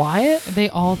 Was it Wyatt? They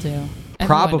all do. Everyone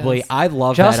Probably. does. I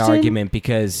love that Justin? argument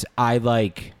because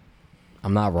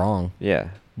I'm not wrong. Yeah.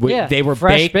 Yeah, They were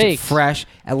fresh baked, baked. fresh.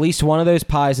 At least one of those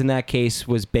pies in that case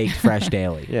was baked fresh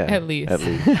daily. Yeah. At least. At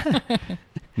least.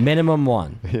 Minimum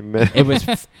one. It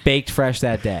was baked fresh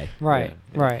that day. Right,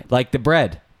 Yeah. right. Like the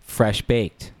bread, fresh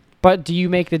baked. But do you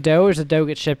make the dough or does the dough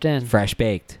get shipped in? Fresh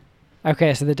baked.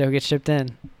 Okay, so the dough gets shipped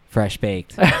in. Fresh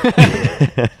baked.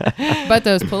 But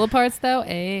those pull aparts though,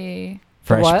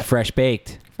 what? Fresh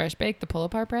baked. fresh baked, the pull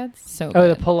apart breads, so Oh,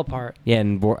 the good. pull apart. Yeah,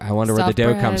 and I wonder where the Stuffed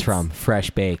dough comes breads. from.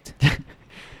 Fresh baked.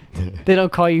 They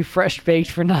don't call you fresh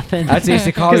baked for nothing. That's what they used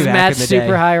to call me Because back Matt's in the super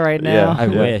day. high right now. I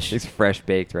wish. He's fresh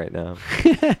baked right now.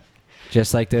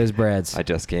 Just like those breads. I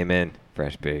just came in.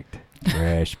 Fresh baked.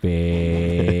 Fresh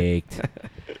baked.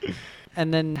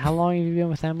 And then how long have you been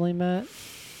with Emily, Matt?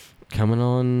 Coming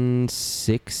on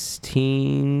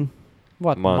 16.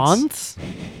 What, Months. months?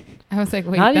 I was like,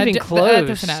 wait, Not that even that close.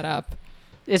 doesn't add up.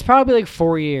 It's probably like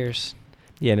 4 years.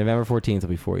 Yeah, November 14th will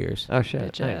be 4 years. Oh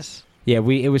shit. Bitches. Yeah,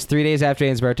 it was 3 days after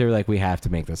Anne's birthday. We're like, we have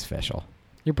to make this official.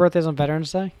 Your birthday's on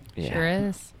Veterans Day? Yeah. Sure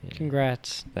is. Yeah.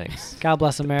 Congrats. Thanks. God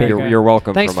bless America. You're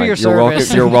welcome. Thanks for your you're welcome.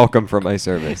 service. You're welcome for my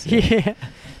service. Yeah.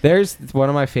 There's one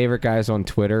of my favorite guys on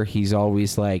Twitter. He's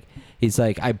like,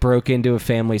 I broke into a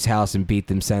family's house and beat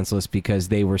them senseless because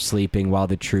they were sleeping while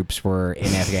the troops were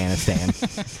in Afghanistan.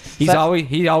 He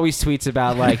always tweets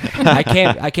about like,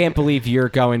 I can't believe you're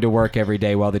going to work every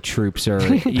day while the troops are,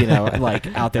 like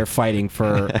out there fighting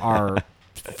for our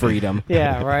freedom.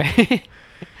 Yeah, right.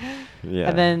 Yeah.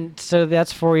 And then, so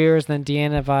that's 4 years. Then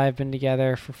Deanna and I have been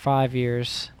together for 5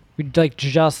 years. We like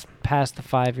just passed the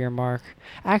 5-year mark.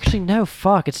 Actually, no,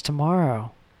 fuck, it's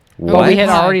tomorrow. What? Well, we had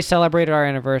What? already celebrated our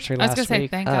anniversary I was last gonna say,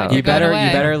 week. thank Oh. God. You you're going better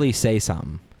away. at least say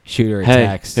something. Shoot her a Hey.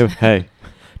 text. Hey.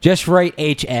 Just write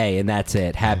HA and that's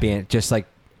it. Happy, just like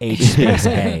H space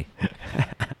A.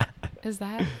 Is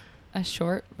that a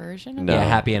short version of No. Yeah,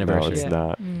 happy No, anniversary. it's Yeah.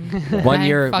 not. Mm. One I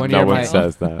year- fucked one No year up one my- my-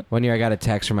 says that. One year I got a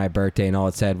text for my birthday and all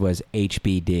it said was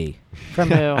HBD. From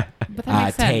who? But that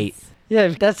makes Tate. sense. Yeah,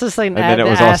 that's just like an And then it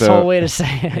was asshole also- way to say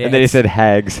it. Yeah, And then he said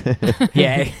hags.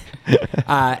 Yeah.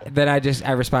 Then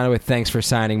I responded with thanks for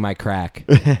signing my crack.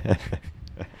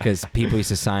 Because people used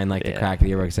to sign like the Yeah. crack of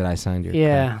the yearbooks that I signed your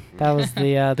Yeah, that was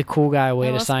the cool guy way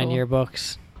That to was sign cool.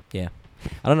 yearbooks. Yeah.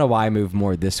 I don't know why I moved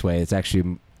more this way. It's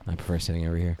actually, I prefer sitting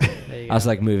over here. There you I was go.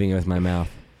 like moving it with my mouth.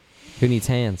 Who needs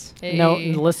hands? No,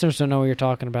 Hey. the listeners don't know what you're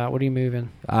talking about. What are you moving?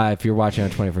 If you're watching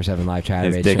on 24/7 live chat,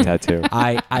 His dick tattoo.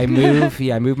 I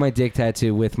move my dick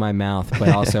tattoo with my mouth, but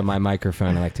also my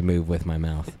microphone I like to move with my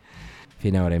mouth. If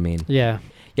you know what I mean. Yeah.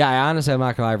 Yeah, I honestly, I'm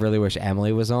not gonna lie, I really wish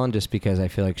Emily was on just because I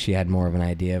feel like she had more of an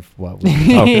idea of what we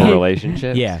Oh, for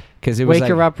relationships? Yeah, because it was Wake like,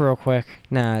 her up real quick.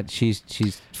 Nah, she's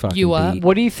fucking You up? beat.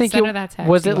 What do you think? Send her that text,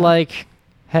 Was you it will. like,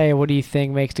 hey, what do you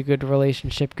think makes a good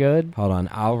relationship good? Hold on,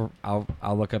 I'll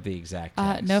look up the exact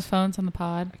text. No phones on the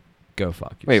pod. Go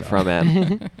fuck yourself. Wait, from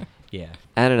Ann. Yeah.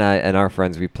 Ann and I and our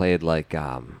friends, we played like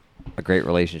a great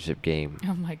relationship game.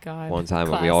 Oh my god! One time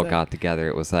when we all got together,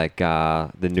 it was like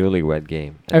the Newlywed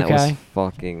Game, and that was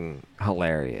fucking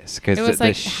hilarious. Because it was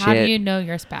like, how do you know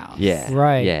your spouse? Yeah,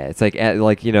 right. Yeah, it's like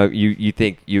you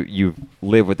think you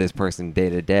live with this person day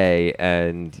to day,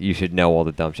 and you should know all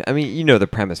the dumb shit. I mean, you know the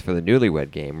premise for the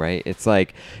Newlywed Game, right? It's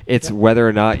like whether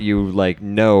or not you like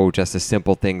know just the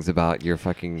simple things about your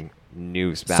fucking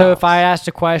new spouse. So if I asked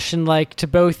a question like to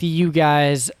both of you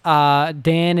guys,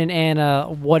 Dan and Anna,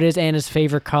 what is Anna's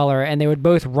favorite color? And they would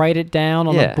both write it down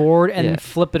on the board and then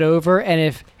flip it over. And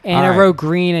if Anna wrote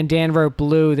green and Dan wrote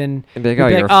blue, then you'd be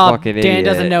like, fucking Dan idiot.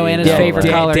 doesn't know Anna's favorite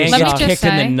color. Dan Let me gets just kicked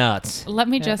in the say- nuts. Let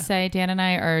me just say, Dan and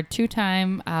I are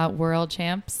 2-time world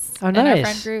champs Oh, in our nice.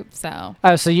 friend group. So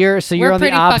So you're on the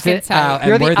pretty opposite. fucking tight.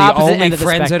 You're and we're the opposite only end of the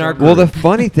friends in our spectrum. Well, the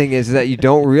funny thing is that you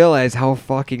don't realize how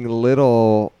fucking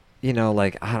little,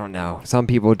 like, I don't know. Some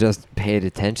people just paid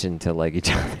attention to like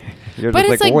each other. You're but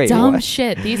just it's like wait, dumb what?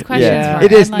 shit. These questions Yeah. were.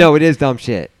 It is. and, like, No, it is dumb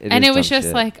shit. And is it was dumb just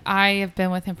shit. like, I have been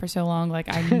with him for so long.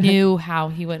 Like, I knew how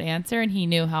he would answer, and he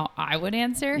knew how I would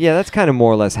answer. Yeah, that's kind of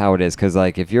more or less how it is. Because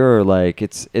like, if you're like,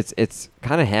 it's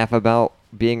kind of half about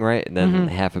being right, and then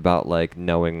half about like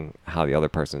knowing how the other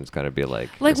person's gonna be like.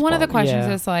 Like one of the responding.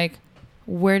 questions is like,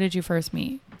 where did you first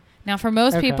meet? Now, for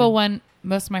most people, when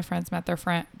most of my friends met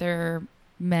their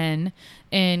men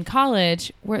in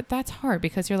college, where that's hard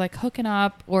because you're like hooking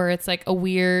up, or it's like a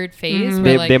weird phase.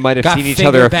 Where, like, They might have Got seen each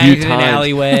other a few in an times.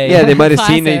 alleyway. Yeah, they might have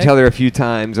seen Classic. each other a few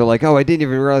times. Or like, oh, I didn't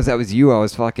even realize that was you. I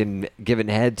was fucking giving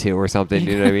head to or something.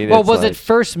 You know what I mean? Well, It's was like, it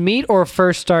first meet or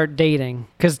first start dating?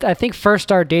 Because I think first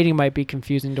start dating might be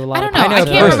confusing to a lot I of don't know.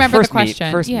 people. I can't remember first the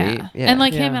question. First yeah. meet, yeah. And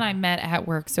like him Yeah. and I met at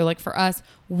work. So like for us,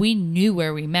 we knew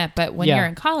where we met. But when Yeah. you're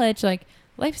in college, like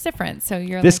life's different. So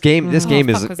you're This like, game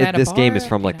oh, fuck, was I at a this game is bar?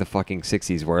 from like You the know. fucking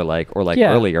 60s where like or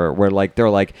Yeah. earlier where like they're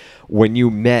like when you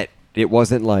met it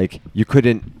wasn't like you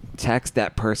couldn't text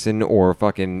that person or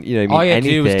fucking you know what I mean All you had to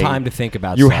anything. do was time to think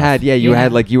about You stuff. had you Yeah.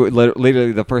 had like you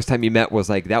literally the first time you met was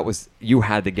like that was you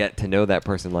had to get to know that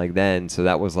person like then, so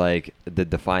that was like the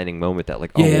defining moment that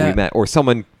like Yeah. we met or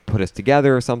someone put us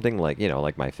together or something like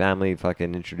like my family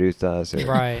fucking introduced us or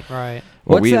Right. or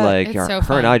What's we that? like It's her, so her and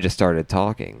fun. I just started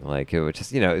talking like it was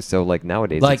just so like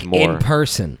nowadays like it's more in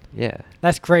person. yeah.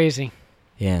 That's crazy.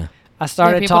 Yeah. I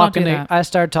started people don't talking do to that. I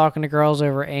started talking to girls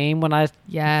over AIM when I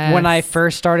Yes.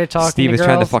 first started talking Steve to is girls.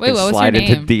 trying to fucking Wait, what was slide your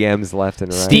into name? DMs left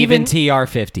and right. Steven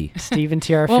TR50. Steven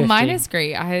TR50. Well, mine is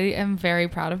great. I am very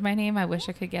proud of my name. I wish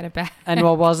I could get it back. And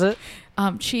what was it?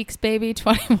 Cheeks Baby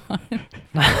 21.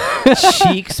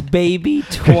 Cheeks baby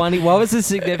 20. What was the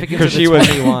significance of the she was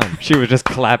 21? she was just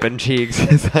clapping cheeks.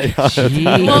 It's like,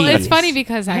 Jeez. Well, it's funny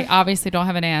because I obviously don't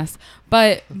have an ass,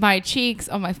 but my cheeks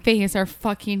on my face are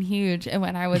fucking huge. And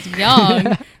when I was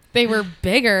young, they were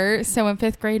bigger. So in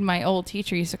 5th grade, my old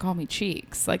teacher used to call me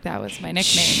Cheeks. Like that was my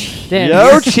nickname. Damn, Yo,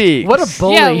 you're- cheeks. What a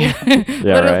bully. Yeah,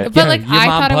 Yeah, right. but like Your I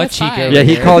mom thought it butt was cheek fine. over Yeah,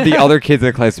 he there. called the other kids in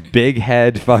the class big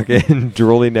head, fucking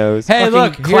drooly nose. Hey, Fucking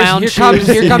look, clown here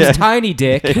shoes. comes Yeah. Tiny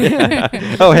Dick. Oh, hey,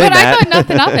 But I Matt. thought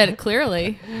nothing of it.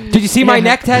 Clearly, Did you see my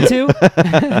neck tattoo?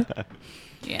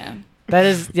 yeah. That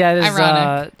is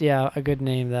Ironic. a good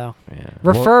name though. Yeah.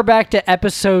 Refer back to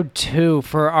episode 2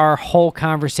 for our whole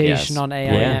conversation Yes. on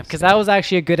AIM Yeah. because that was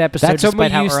actually a good episode. That's when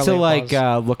despite we how used early to it like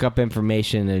was. look up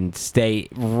information and stay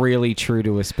really true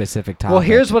to a specific topic. Well,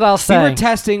 here's what I'll we say. were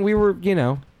testing. We were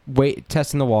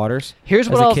testing the waters. Here's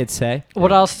as what the I'll kids say.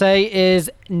 What I'll say is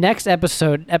next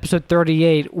episode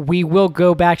 38, we will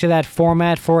go back to that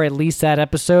format for at least that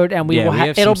episode, and Yeah, will we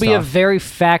have it'll some be a stuff. very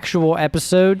factual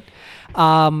episode.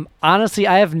 Honestly,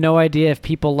 I have no idea if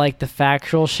people like the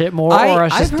factual shit more or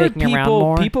us I've just heard dicking around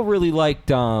more. people really liked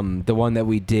the one that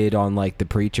we did on like the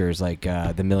preachers, like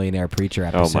the Millionaire Preacher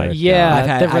episode. my God.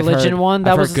 Yeah, the I've religion heard- one.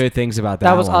 That I've was heard good things about that.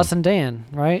 that was one. us and Dan,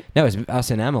 right? No, it was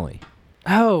us and Emily.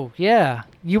 Oh yeah,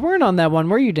 you weren't on that one,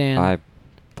 were you, Dan? I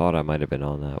thought I might have been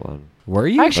on that one. Were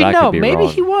you? Actually, But I could no. be Maybe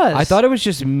wrong. he was. I thought it was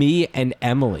just me and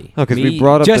Emily. No, because Me- we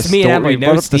brought up just the me story. and Emily. We no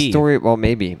brought up Steve. the story. Well,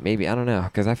 maybe I don't know.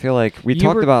 Because I feel like we You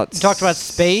talked about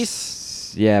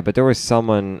space. Yeah, but there was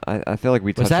someone. I feel like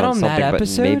we Was touched that on on that something, but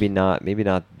episode? maybe not. Maybe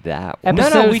not that one. No,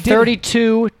 Episode we did-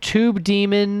 32, Tube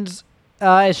Demons.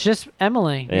 It's just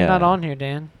Emily. You're Yeah. not on here,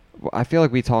 Dan. Well, I feel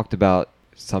like we talked about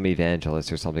some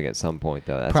evangelist or something at some point,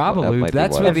 though. That's Probably. What, that might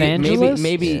That's be what maybe Evangelist?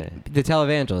 maybe Yeah. the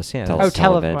televangelist. Yeah. Tele- that's-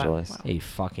 televangelist. Wow. a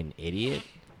fucking idiot.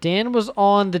 Dan was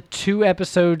on the 2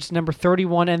 episodes, number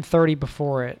 31 and 30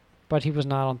 before it, but he was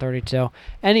not on 32.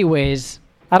 Anyways,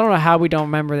 I don't know how we don't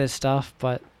remember this stuff,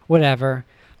 but whatever.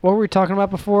 What were we talking about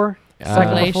before?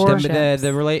 Second before?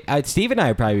 Steve and I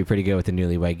would probably be pretty good with the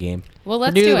Newlywed Game. Well,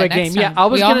 let's The do Newlywed it next Game. Yeah, time. I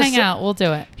was we all gonna hang say- out. We'll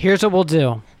do it. Here's what we'll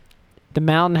do. the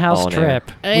Mountain House On air.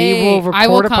 trip. Hey, We will I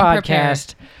will record a come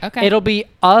podcast. prepared. Okay. It'll be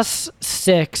us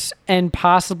 6 and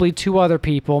possibly 2 other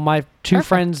people. My 2 Perfect.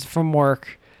 friends from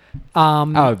work. Oh,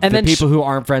 and the then people who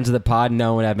aren't friends of the pod,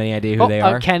 no one have any idea who they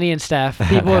are. Kenny and Steph,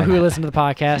 people who listen to the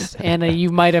podcast, and you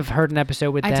might have heard an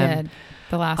episode with I them. did.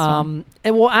 The last one.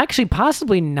 And well, actually,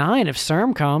 possibly 9 if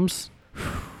Serm comes.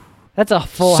 That's a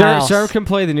full house. Sir can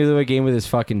play the Newlywed Game with his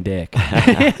fucking dick.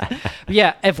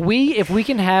 Yeah, if we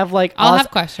can have like I'll us,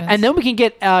 have questions. and then we can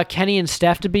get Kenny and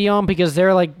Steph to be on because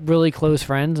they're like really close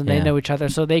friends and they Yeah. know each other,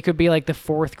 so they could be like the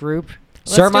 4th group.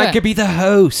 Sir do Mike it. could be the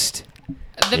host.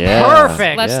 Yeah.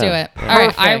 Perfect. Let's do Yeah. it. All right.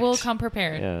 I Perfect. will come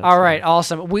prepared. Yeah, All right,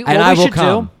 awesome. And What I we will should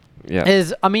come. Yeah. do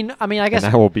is, I mean, I guess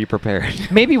and I will be prepared.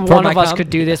 maybe For one my of us cum? could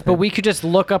do this, but we could just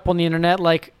look up on the internet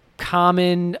like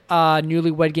common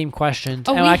Newlywed Game questions.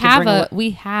 Oh, and we I could have bring a we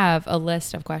have a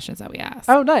list of questions that we ask.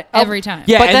 Oh, nice. Every time.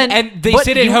 Yeah, But and, then- and they but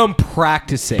sit at you- home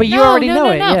practicing. But you No, already no, know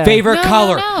no, it. no. Yeah. Favorite No,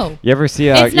 color. No, You ever see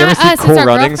It's you ever not see us, it's Cool our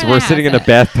Runnings? girlfriend We're sitting in a has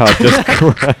it. bathtub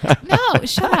just no,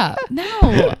 shut up.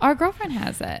 No, our girlfriend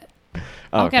has it.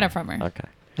 I'll okay. get it from her. Okay.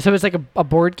 So it's like a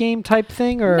board game type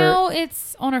thing, or No,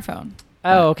 it's on her phone.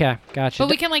 Oh, okay, gotcha. But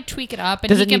we can like tweak it up, and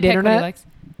Does he it can need pick what he internet? likes.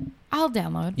 I'll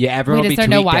download. Yeah, everyone Wait, will is be there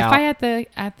no tweaked Wi-Fi out.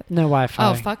 at the? No Wi-Fi.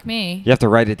 Oh, fuck me. You have to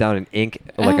write it down in ink,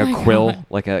 like Oh a my quill, God.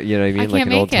 like a you know what I mean, I like can't an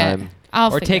make old it. time. I'll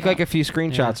Or figure take it like a out. few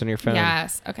screenshots on your phone.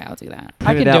 Yes. Okay, I'll do that.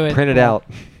 I can it out, do it. print it Yeah. out,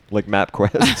 like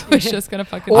MapQuest. I was just gonna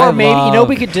fucking. Or I maybe you know what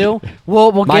we love could do.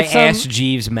 We'll My get some. Ask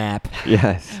Jeeves map.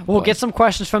 Yes. Oh, We'll boy. get some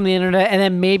questions from the internet, and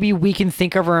then maybe we can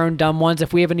think of our own dumb ones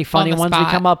if we have any funny the ones we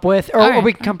spot. come up with, or, All or right.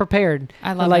 we can come prepared.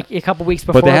 I love like it. a couple weeks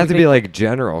before. But they have we to be think- like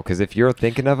general, because if you're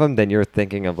thinking of them, then you're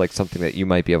thinking of like something that you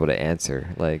might be able to answer.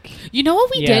 Like, You know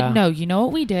what we Yeah. did? No, you know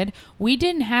what we did? We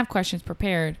didn't have questions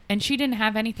prepared, and she didn't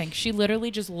have anything. She literally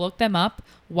just looked them up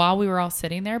while we were all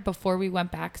sitting there before we went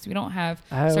back, because we don't have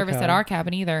service okay. at our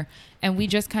cabin either. And we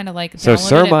just kind of like so downloaded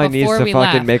Sir it Mine needs before to we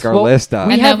fucking left. make our Well, list up.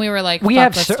 we And have- then we were like, we fuck,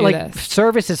 have let's do like this.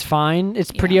 service is fine.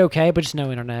 It's pretty Yeah. okay, but just no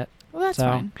internet. Well, that's so-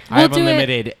 fine. I have We'll do it.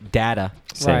 unlimited data.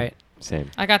 Same. Right. Same.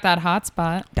 I got that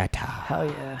hotspot. Data. Hell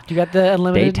yeah! You got the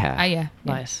unlimited. Data. Yeah.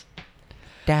 Nice.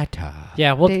 Data.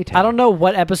 Yeah. Well, Data. I don't know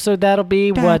what episode that'll be,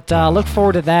 but look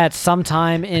forward to that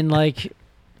sometime in like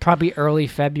probably early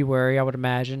February. I would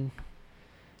imagine,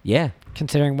 Yeah.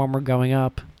 considering when we're going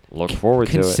up. Look forward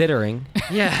to it. Considering.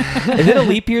 Yeah. Is it a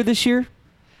leap year this year?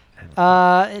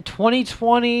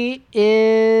 2020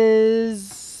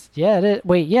 is it is.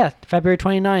 Wait, yeah, February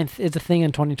 29th is a thing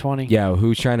in 2020. Yo,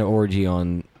 who's trying to orgy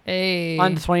on? Hey.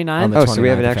 On the 29th. On the Oh, so we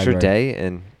have an 29th of extra February. day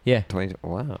and Yeah. 20.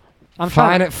 Wow. I'm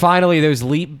trying. Finally, those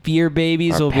leap year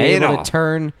babies Are will be paying able off. to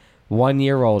turn 1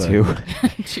 year older. 2.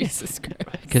 Jesus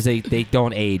Christ. Because they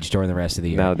don't age during the rest of the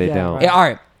year. No, they Yeah, don't. right. Yeah, all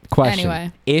right. Question.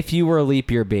 Anyway. If you were a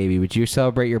leap year baby, would you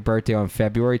celebrate your birthday on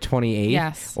February 28th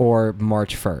Yes. or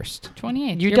March 1st?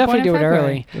 28. You You're definitely born do in it February.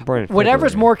 early. You're born in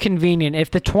Whatever's February. more convenient.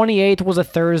 If the 28th was a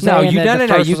Thursday, No, and you then the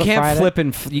no. first You was a can't Friday- flip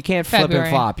and you can't flip and February.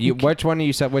 flop. You Which one do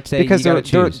you which day Because you they're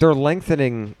gotta choose? they're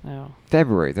lengthening Oh.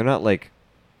 February. They're not like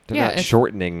they're Yeah, not it's-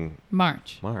 shortening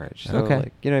March. March. So Okay.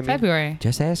 like, you know what I mean? February.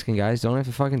 Just asking, guys. Don't have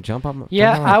to fucking jump on.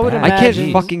 Yeah, jump on I would that. I can't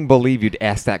Imagine- fucking believe you'd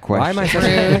ask that question. Why am I such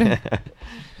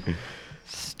Rude.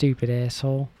 Stupid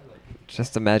asshole.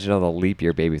 Just imagine all the leap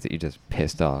year babies that you just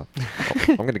pissed off.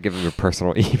 I'm gonna give them your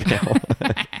personal email.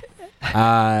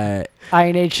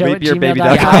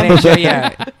 INHshow@gmail.com.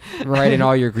 Yeah, write in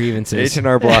all your grievances.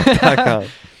 HNRblog.com.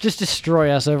 Just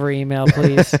destroy us over email,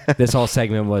 please. This whole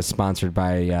segment was sponsored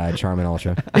by Charmin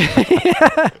Ultra.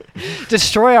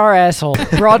 Destroy our asshole.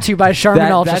 Brought to you by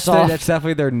Charmin Ultra that's, Soft. that's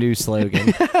definitely their new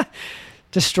slogan.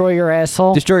 Destroy your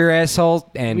asshole. Destroy your asshole,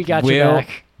 and We got your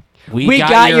back. We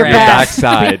got your ass.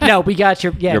 back. backside. No, we got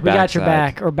your Your we got your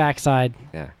backside. back or backside.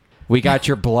 Yeah. We got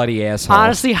your bloody asshole.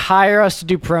 Honestly, hire us to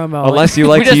do promo. Unless you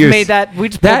like we to just use- made that. We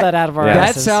just pulled that out of our yeah. that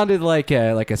asses. sounded like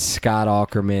a Scott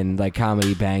Aukerman like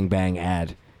comedy Bang Bang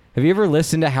ad. Have you ever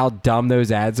listened to how dumb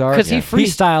those ads are? because he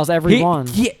freestyles every one.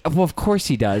 Yeah, well, of course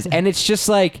he does, and it's just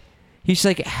like he's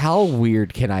like, how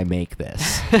weird can I make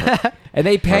this? And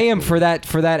they pay him for that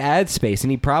ad space,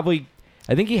 and he probably,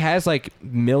 I think he has like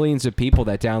millions of people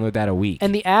that download that a week.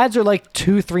 And the ads are like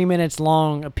 2-3 minutes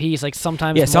long a piece. Like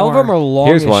sometimes. yeah, some of more. them are long.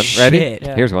 Here's as one. Ready? shit.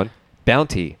 Yeah. Here's one.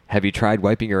 Bounty. Have you tried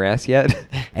wiping your ass yet?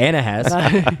 Anna has.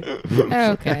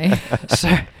 Okay.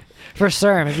 Sir, for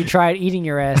Serm, have you tried eating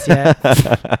your ass yet?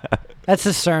 That's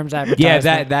the Serm's advertisement.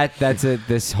 Yeah, that's it.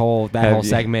 This whole Have whole you-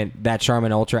 segment, that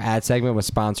Charmin Ultra ad segment was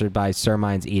sponsored by Sir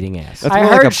Mine's Eating Ass. That's I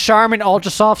more heard like a- Charmin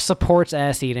Ultra Soft supports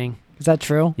ass eating. Is that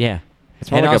true? Yeah, It's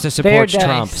more and like also a, supports They're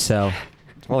Trump. nice. So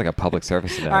it's more like a public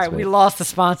service All right, announcement. we lost the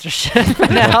sponsorship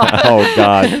now. Oh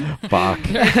God. Fuck.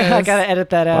 I gotta edit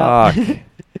that out. Fuck.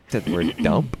 To the word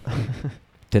dump.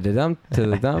 To the dump, to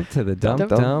the dump, to the dump,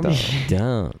 dump,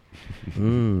 dump.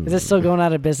 Is it still going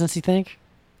out of business, you think?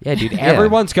 Yeah, dude.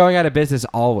 Everyone's going out of business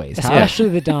always. Especially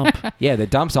the dump. Yeah, the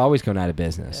dump's always going out of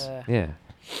business. Yeah.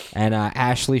 And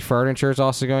Ashley Furniture is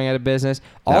also going out of business.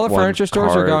 All the furniture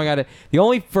stores are going out of. The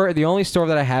only store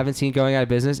that I haven't seen going out of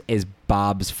business is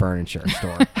Bob's Furniture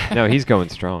Store. No, he's going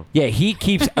strong. Yeah, he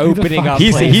keeps opening up.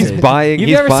 He's buying. You've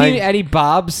never seen any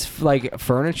Bob's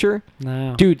furniture?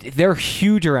 No, dude, they're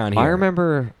huge around here. I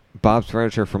remember Bob's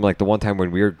Furniture from like the one time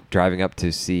when we were driving up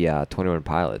to see 21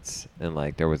 Pilots, and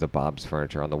like there was a Bob's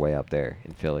Furniture on the way up there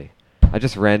in Philly. I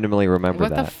just randomly remember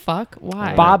that. What the fuck?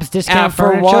 Why? Bob's Discount for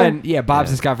Furniture? one,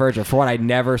 Bob's Discount Furniture. For one, I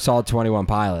never saw 21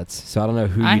 Pilots, so I don't know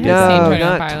who you did have that. seen with.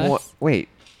 21 Pilots. Wait,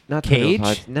 not Cage? 21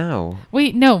 Pilots. No.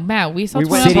 Wait, no, Matt. We saw We 21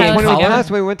 went to City and Pilots 21 Color? Pilots.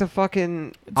 together. We went to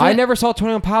fucking. I never saw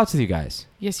 21 Pilots with you guys.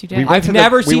 Yes, you We did. went I've to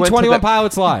never we seen went to 21 the-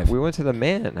 Pilots live. We went to the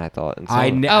Man, I thought. And saw I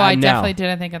it. know. I definitely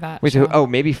didn't think of that. Wait, show. so,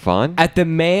 maybe Fun? At the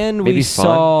Man, Maybe we Fun?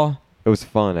 saw It was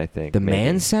Fun, I think. the maybe.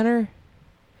 Man Center.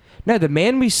 No, the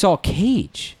Man we saw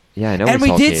Cage. Yeah, I know. And we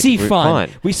saw did Cage. see Fun.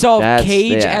 We saw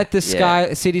Cage at the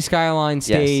City Skyline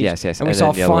stage. Yes. And we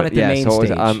saw Fun at the main so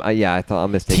stage. It was, I thought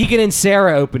I'm mistaken. Tegan and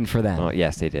Sarah opened for them. Oh,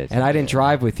 yes, they did. And I didn't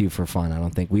drive with you for Fun, I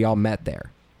don't think. We all met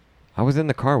there. I was in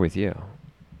the car with you.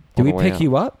 Did we pick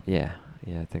you up? Yeah,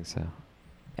 I think so.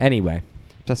 Anyway.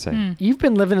 Just saying. You've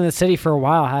been living in the city for a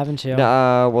while, haven't you?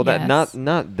 Well, that Yes.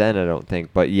 not then, I don't think,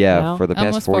 but yeah, No? for the past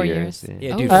Almost 4 4 years. years.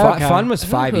 Yeah, Oh. dude, Okay. Fun was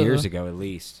 5 Ooh. years ago at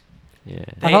least. Yeah.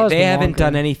 I thought it was They been haven't longer.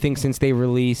 done anything since they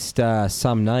released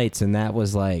Some Nights, and that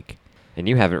was like... And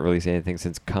you haven't released anything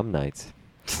since Cum Nights.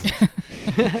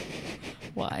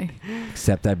 Why?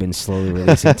 Except I've been slowly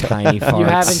releasing tiny farts. You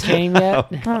haven't came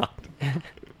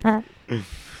yet?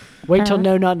 Wait till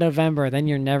Not November, then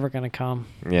you're never going to come.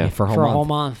 Yeah. For For a whole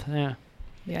month. month,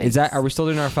 yeah. Is that? Are we still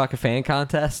doing our fuck a fan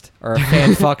contest or a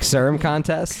fan fuck serm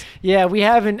contest? Yeah, we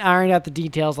haven't ironed out the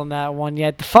details on that one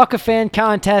yet. The Fuck a Fan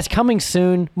contest coming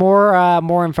soon. More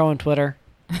info on Twitter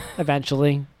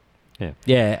eventually.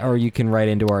 Yeah, or you can write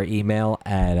into our email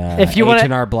at If you wanna-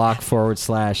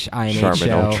 hnrblock/INH Charmin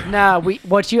show. Ultra. Nah,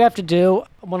 what you have to do,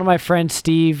 one of my friends,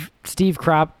 Steve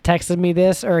Kropp, texted me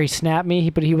this, or he snapped me,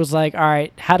 but he was like, all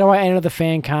right, how do I enter the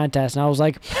fan contest? And I was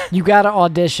like, you got to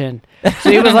audition.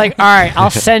 So he was like, all right, I'll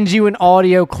send you an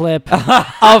audio clip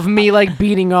of me like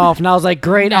beating off. And I was like,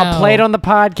 great, I'll play it on the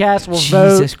podcast. We'll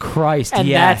Jesus vote. Christ, And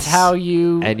yes. that's how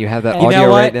you... And you have that You know audio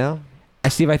what? right now?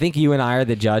 Steve, I think you and I are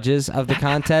the judges of the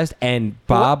contest, and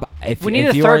Bob, if we need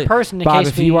if a you third are, person in Bob, case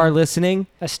if you we- are listening,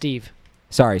 Steve.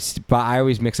 sorry, but I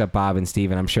always mix up Bob and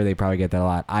Steve, and I'm sure they probably get that a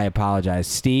lot. I apologize,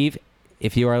 Steve.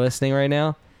 If you are listening right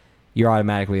now, you're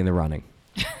automatically in the running.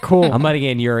 Cool. I'm letting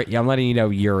you know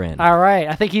you're in. All right.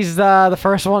 I think he's the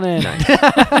first one in.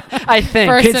 I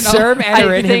think. First Can and Serm only. enter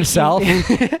I in think himself?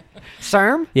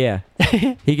 Serm? Yeah,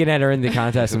 he can enter in the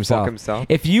contest Does it fuck himself. himself?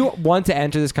 If you want to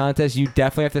enter this contest, you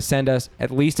definitely have to send us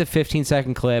at least a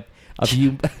 15-second clip of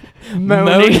you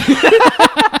Moaning.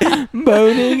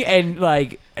 moaning and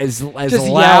like as Just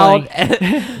loud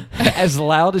as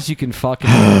loud as you can fucking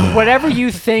Whatever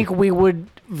you think we would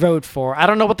vote for. I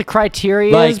don't know what the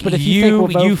criteria like is, but if you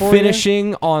think we'll vote for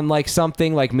finishing on like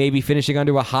something like maybe finishing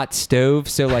under a hot stove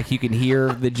so like you can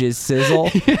hear the jizz sizzle.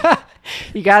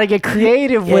 you got to get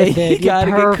creative with Yeah, it. you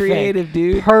gotta get Perfect. creative,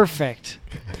 dude. Perfect.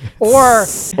 Or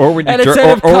Or when you And jerk, instead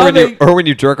of coming- or when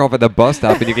you jerk off at the bus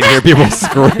stop and you can hear people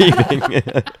screaming.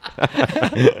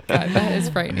 God, that is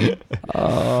frightening.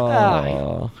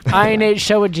 Oh.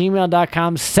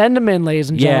 INHshow@gmail.com. Send them in, ladies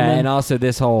and Yeah, gentlemen. and also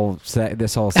this whole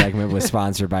segment was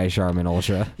sponsored by Charmin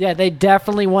Ultra. Yeah, they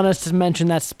definitely want us to mention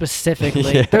that specifically.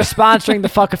 They're sponsoring the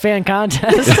Fuck a Fan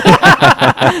contest.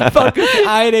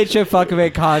 INHO Fuck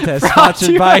Event contest Brought to sponsored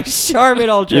you by by- Charmin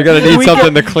Ultra. You're gonna need We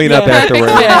something can- to clean up yeah.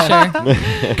 afterwards. Yeah,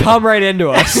 sure. Come right into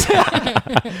us.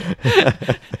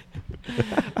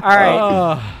 All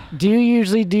right. Do you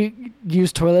usually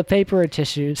use toilet paper or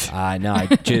tissues? No, I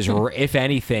just if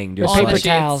anything, just All paper the like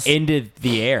towels. into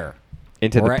the air.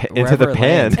 Into the Where- into the wherever it pan.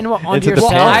 lands. And what, onto Into the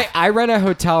yourself? Well, pan. I rent a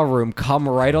hotel room, come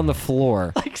right on the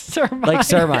floor. Like Sermon. Like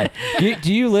Sermine.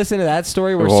 Do you listen to that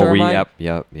story where Well, Sermine?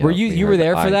 Yep. Were we you were heard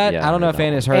there that. for that? Yeah, I don't know heard if that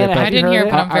Anna's one. heard Anna, it, have but I didn't you hear heard it,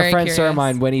 it? but I'm our very friend curious.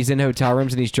 Sermine, when he's in hotel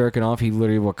rooms and he's jerking off, he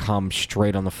literally will come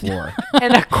straight on the floor.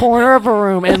 In a corner of a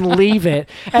room and leave it.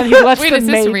 And he lets Wait, the is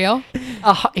this maid. real?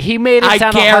 He made it I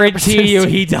sound guarantee 100% you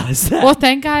he does that. Well,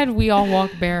 thank God we all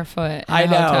walk barefoot in I a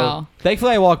know. hotel.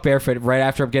 Thankfully, I walk barefoot right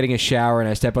after I'm getting a shower, and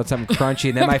I step on something crunchy,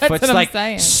 and then my foot's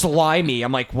like slimy.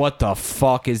 I'm like, what the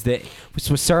fuck is that?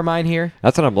 Was Sir Mine here?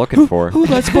 That's what I'm looking for. Who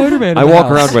let Spider-Man? I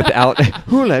walk around without.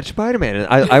 Who let Spider-Man? And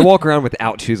I walk around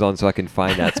without shoes on so I can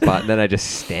find that spot, and then I just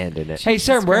stand in it. Hey,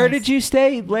 sir, where did you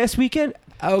stay last weekend?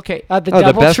 Okay.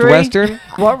 The Best Western?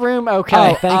 What room?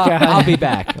 Okay, thank God. I'll be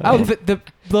back. The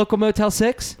local Motel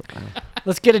 6?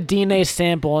 Let's get a DNA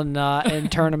sample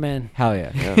and turn them in. Hell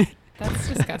yeah. That's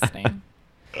disgusting.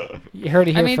 You heard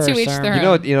it here first, to each sir. their You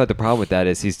know what the problem with that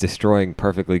is? He's destroying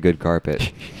perfectly good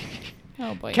carpet.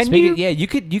 Oh boy. Yeah, you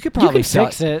could probably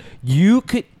fix it. You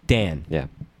could, Dan. Yeah.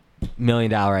 $1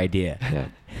 million idea. Yeah.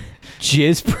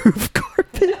 Jizz-proof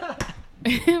carpet.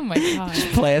 Oh my god.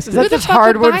 Plastic. Is that this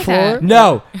hardwood floor?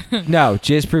 No,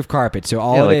 jizz-proof carpet. So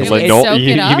all like it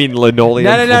is. you mean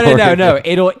linoleum? No.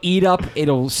 It'll eat up.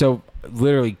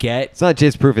 Literally get. It's not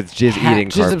jizz-proof. It's jizz-eating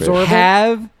jizz carpet. absorbent?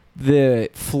 Have the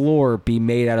floor be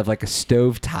made out of like a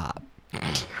stove top.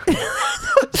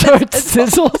 So it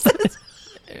sizzles.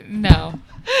 No.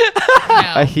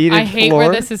 A heated I hate floor?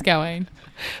 where this is going.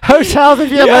 Hotels,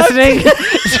 if you're listening,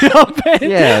 jump in.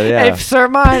 Yeah. If Sir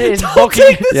Mine is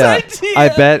booking, I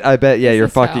bet. Yeah, you're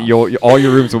fucking. All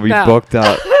your rooms will be booked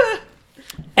up.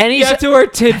 You have to wear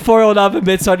tinfoil and oven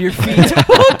mitts on your feet to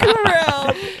walk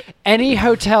around. Any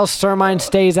hotel Sir Mine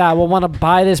stays at will want to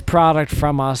buy this product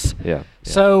from us. Yeah.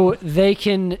 So they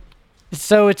can.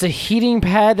 So it's a heating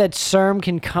pad that CERM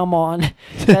can come on.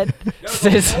 That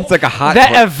It's like a hot. that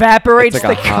plate. evaporates It's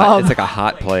like the a hot. cum. It's like a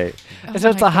hot plate. So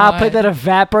it's a hot plate that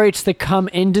evaporates the cum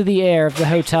into the air of the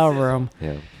hotel room.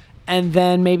 Yeah. And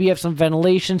then maybe you have some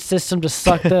ventilation system to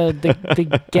suck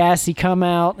the gassy cum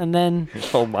out, and then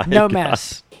Oh my no God.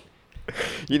 mess.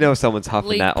 You know someone's huffing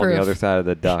Leak that on proof. the other side of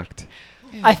the duct.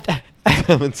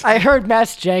 I heard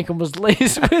Matt's Jankum was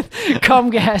laced with cum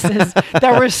gases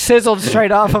that were sizzled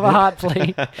straight off of a hot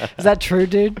plate. Is that true,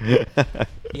 dude?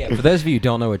 Yeah, for those of you who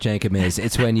don't know what jankum is,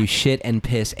 it's when you shit and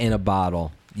piss in a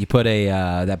bottle. You put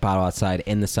that bottle outside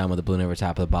in the sun with a balloon over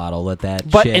top of the bottle. Let that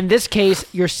But shit. in this case,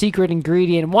 your secret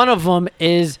ingredient, one of them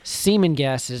is semen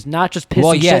gases, not just piss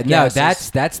Well, and yeah, shit no, gases.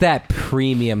 that's that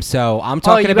premium. So I'm you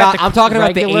talking got the about the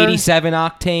regular? 87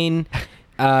 octane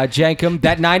jankum.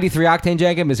 That 93 octane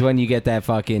jankum is when you get that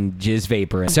fucking jizz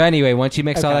vapor in. So anyway, once you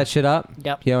mix all Okay. that shit up,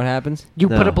 Yep. you know what happens? You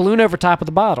put No. a balloon over top of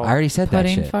the bottle. I already said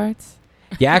Pudding that shit. farts.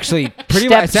 Yeah, actually, pretty Step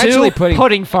much. It's actually two,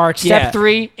 pudding farts. Yeah. Step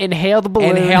three, inhale the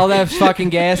balloon. Inhale those fucking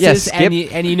gases, Yeah,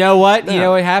 skip- and you know what? You No.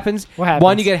 know what happens? What happens?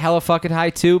 One, you get hella fucking high.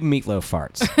 Two, meatloaf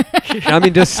farts. I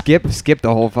mean, just skip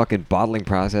the whole fucking bottling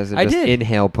process and I just did.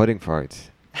 inhale pudding farts.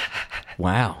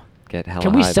 Wow. Get hella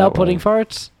Can we high sell that pudding way.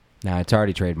 farts? No, it's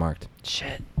already trademarked.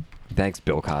 Shit. Thanks,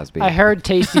 Bill Cosby. I heard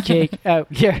tasty cake. Oh,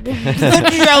 yeah. The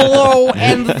Jello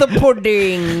and the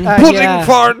pudding. Yeah.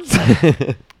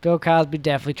 farts. Bill Cosby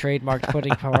definitely trademarked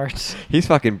pudding farts. He's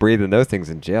fucking breathing those things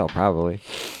in jail, probably.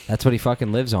 That's what he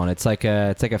fucking lives on. It's like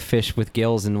a fish with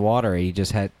gills and water. He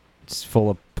just had it's full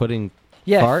of pudding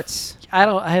Yeah. farts.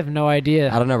 I have no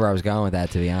idea. I don't know where I was going with that,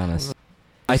 to be honest.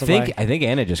 I So think like- I think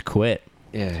Anna just quit.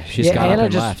 Yeah, She's Yeah, got Anna up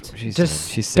and just- left. She's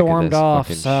just she's sick of stormed this off,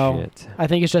 fucking so shit. I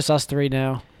think it's just us three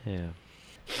now. Yeah.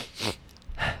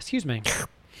 Excuse me.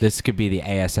 This could be the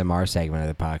ASMR segment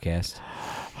of the podcast.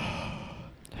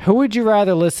 Who would you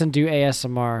rather listen to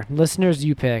ASMR? Listeners,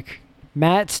 you pick.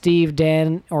 Matt, Steve,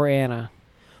 Dan, or Anna?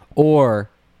 Or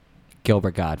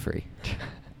Gilbert Godfrey.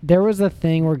 There was a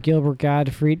thing where Gilbert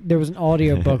Gottfried, there was an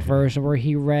audiobook version where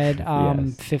he read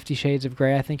Yes. 50 Shades of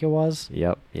Grey, I think it was.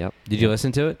 Yep. Did you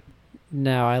listen to it?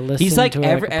 No, I listened He's like to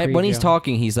it like a when he's preview.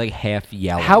 talking, he's like half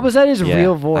yelling. How was that his Yeah.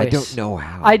 real voice? I don't know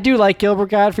how. I do like Gilbert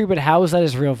Gottfried, but how was that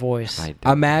his real voice? I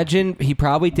don't- Imagine he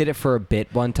probably did it for a bit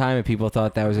one time, and people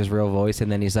thought that was his real voice, and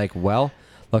then he's like, "Well,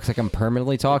 looks like I'm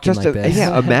permanently talking Just like this."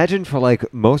 yeah, imagine for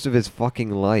like most of his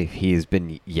fucking life he's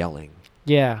been yelling.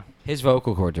 Yeah. His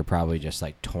vocal cords are probably just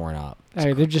like torn up.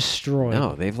 They're destroyed.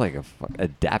 No, they've like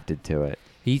adapted to it.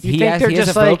 He think has they're he has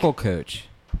a just like- vocal coach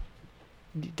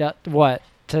What?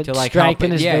 To to like strengthen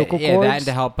help his yeah, vocal yeah, cords? that and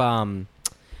to help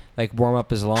like warm up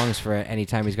his lungs for any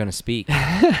time he's going to speak.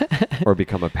 Or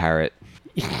become a parrot.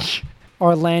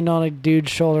 Or land on a dude's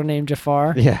shoulder named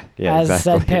Jafar. Yeah, As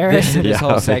exactly. said Paris. This Yeah, whole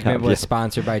yeah, segment was yeah.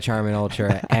 sponsored by Charmin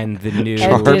Ultra and the new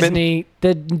And Charmin?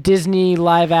 the Disney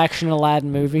live action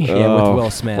Aladdin movie. Yeah, with Oh,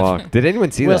 Will Smith. Fuck. Did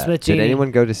anyone see Will that? Smith Did genie.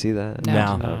 anyone go to see that?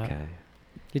 No. Okay.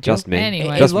 Did you? Just me.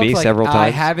 Anyway. Just It me looked like- several I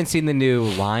times. haven't seen the new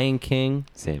Lion King.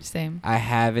 Same. Same. I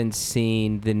haven't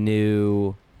seen the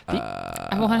new.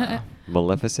 I want.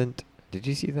 Maleficent. Did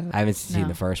you see that? I haven't seen No.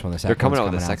 the first one. The They're second coming one's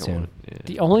out with the coming second soon. one. Yeah.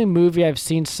 The only movie I've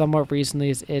seen somewhat recently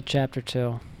is It Chapter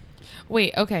 2.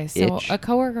 Wait, okay. So Itch. a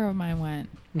coworker of mine went,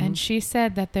 and she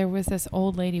said that there was this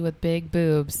old lady with big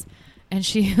boobs, and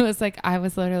she was like, I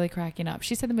was literally cracking up.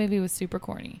 She said the movie was super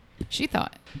corny. She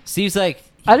thought. Steve's like,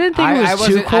 I didn't think it was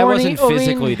too corny. I wasn't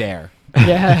physically there.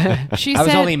 Yeah. She I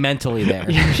was said, only mentally there.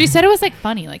 She said it was like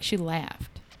funny, like she laughed.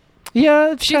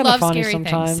 Yeah, it's She kind of loves funny scary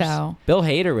sometimes. things, so. Bill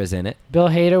Hader was in it. Bill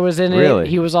Hader was in it. Really?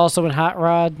 He was also in Hot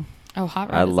Rod. Oh,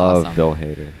 Hot Rod I is love awesome. Bill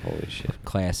Hader. Holy shit.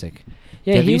 Classic.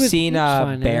 Yeah, Have he you was, seen he was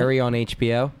fine in it. Barry on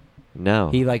HBO? No.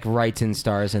 He like writes and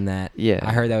stars in that. Yeah.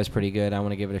 I heard that was pretty good. I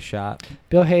want to give it a shot.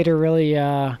 Bill Hader really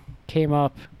came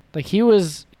up. Like he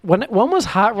was when was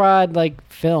Hot Rod like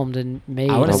filmed and made?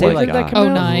 I want to Oh say my like God. come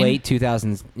out? 09. late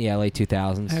 2000s. Yeah, late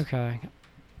 2000s. Okay.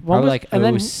 Probably like and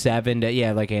then 07 to,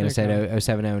 yeah, like Anna Okay. said,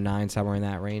 07, 09, somewhere in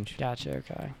that range. Gotcha.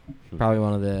 Okay. Probably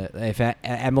one of the.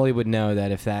 Emily would know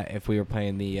that if we were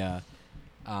playing the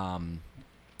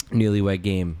Newlywed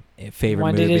Game, favorite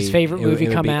When movie. did his favorite movie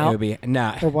come out? It would be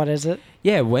nah. Or what is it?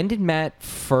 Yeah, when did Matt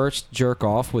first jerk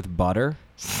off with butter?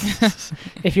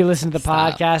 If you listen to the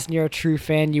Stop. podcast and you're a true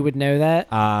fan, you would know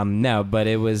that. No, but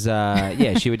it was.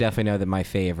 Yeah, she would definitely know that my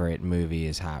favorite movie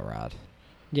is Hot Rod.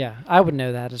 Yeah, I would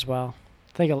know that as well.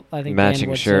 I think Dan Matching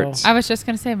would shirts. too. I was just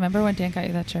going to say, remember when Dan got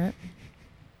you that shirt?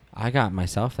 I got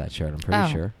myself that shirt. I'm pretty Oh.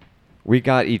 sure. We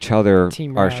got each other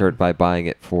Team our Rod. shirt by buying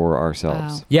it for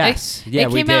ourselves. Wow. Yes. It, Yeah,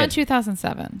 it we came out in did.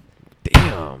 2007.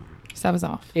 Damn. So I was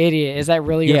off. Idiot. Is that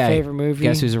really your Yeah, favorite movie?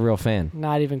 Guess who's a real fan?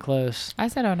 Not even close. I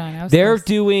said 09. I was They're close.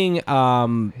 doing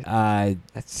That's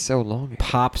so long ago.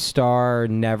 Pop Star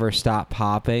Never Stop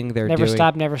Popping. They're Never doing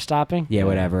Stop, Never Stopping. Yeah,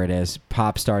 whatever it is.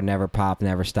 Pop Star Never Pop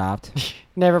Never Stopped.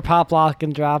 Never Pop, Lock,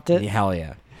 and Dropped it. Hell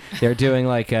yeah. They're doing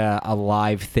like a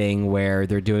live thing where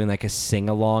they're doing like a sing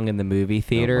along in the movie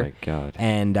theater. Oh my god.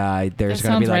 And there's That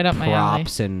gonna be sounds like right up my alley.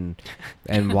 props and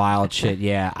wild shit.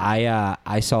 Yeah,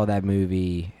 I saw that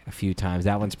movie a few times.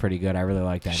 That one's pretty good. I really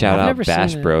like that. Shout I've out never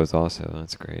Bash seen it. Bros also.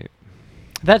 That's great.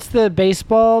 That's the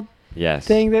baseball Yes.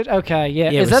 thing. That okay, yeah.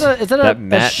 Yeah, Is it that was- a that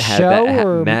Matt show had that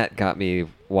or Matt got me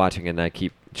watching and I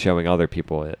keep showing other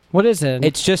people it. what is it?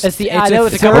 It's just It's the it's I a know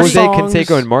it's a third- couple Jose songs.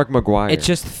 Canseco and Mark McGuire. It's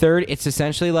just third. It's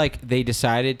essentially like they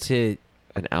decided to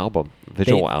an album,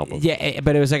 visual album. Yeah,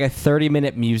 but it was like a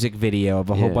 30-minute music video of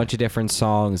a whole Yeah. bunch of different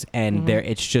songs, and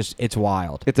it's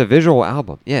wild. It's a visual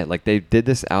album. Yeah, like they did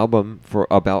this album for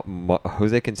about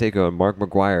Jose Canseco and Mark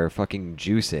McGuire fucking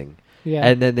juicing. yeah.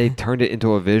 And then they turned it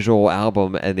into a visual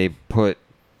album and they put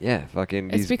fucking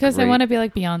It's these because they great- want to be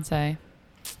like Beyonce.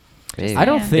 Maybe. I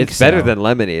don't Yeah. think it's better so. than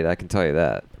Lemonade, I can tell you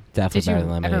that. Definitely Did you better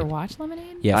than Lemonade. ever watch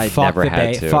Lemonade? Yeah, I fuck never the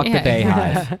had Bay. to. Fuck the Yeah. Bay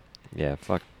Hive. Yeah,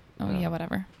 fuck. Oh, yeah,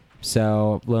 whatever.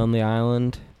 So Lonely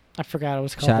Island. I forgot it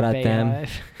was called Shout the out Bay them.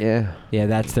 Hive. Yeah. Yeah,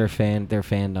 that's their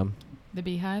fandom. The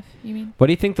Beehive, you mean? What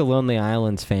do you think the Lonely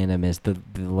Islands fandom is? The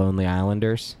Lonely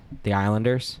Islanders? The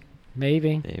Islanders?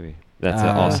 Maybe. Maybe. That's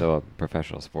Uh, also a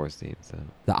professional sports team, so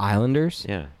The Islanders?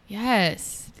 yeah.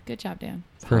 Yes. Good job, Dan.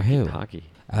 It's For hockey, who? Hockey.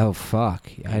 Oh fuck!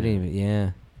 I didn't even. Yeah,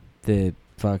 the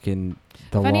fucking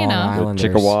the Funny Long enough- Islanders.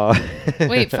 Chickasaw.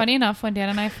 Wait, funny enough, when Dan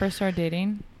and I first started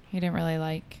dating, he didn't really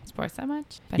like sports that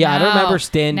much. But Yeah, I don't now- remember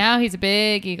Stan. Now he's a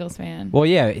big Eagles fan. Well,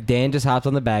 yeah, Dan just hopped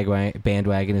on the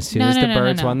bandwagon as soon no, as no, the no,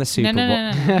 Birds no, won the Super no, Bowl.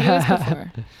 no, no, no. He was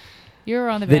before. You were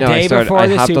on the The No, bandwagon. day before I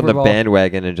the hopped Super on the Bowl.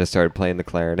 bandwagon and just started playing the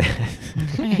clarinet.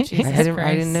 Oh, Jesus I didn't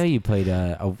Christ. know you played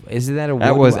isn't that a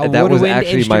that wood, was a that was woodwind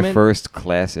actually instrument? my first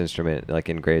class instrument, like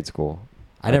in grade school.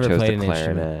 I never chose played the an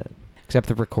instrument clarinet. except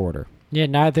the recorder. Yeah,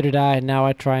 neither did I. Now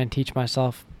I try and teach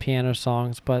myself piano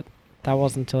songs, but that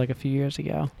wasn't until like a few years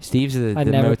ago. Steve's the I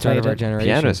never Mozart of played our it. generation.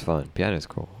 Piano's fun. Piano's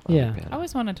cool. I like Yeah. piano. I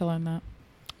always wanted to learn that.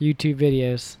 YouTube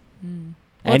videos. Mm.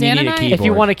 And you Dan need and a I, keyboard. If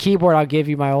you want a keyboard, I'll give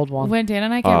you my old one. when Dan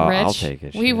and I get Oh, rich, I'll take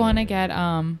it, we shit. want to get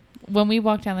when we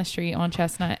walk down the street on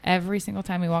Chestnut, every single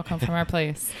time we walk home from our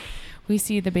place, we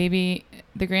see the grandbaby,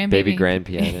 Baby grand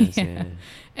pianos. Yeah.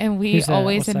 and we Who's that?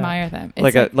 always What's that? admire them.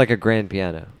 It's Like a grand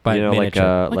piano, But you know,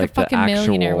 miniature. Like a the fucking actual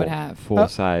millionaire would have. full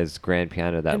size grand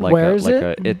piano that And like where a, is like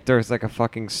it? a there's like a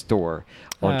fucking store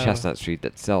on Oh. Chestnut Street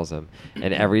that sells them,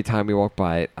 and every time we walk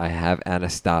by it, I have Anna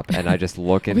stop and I just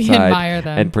look We inside admire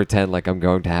them. and pretend like I'm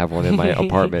going to have one in my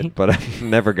apartment, but I'm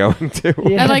never going to.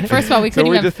 Yeah. And like, first of all, we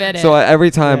couldn't even fit it. So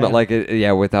every time,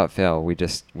 Yeah. without fail, we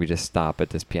just stop at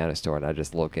this piano store and I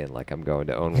just look in like I'm going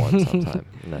to own one sometime,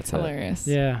 and that's It's hilarious.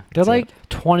 Yeah, they're That's like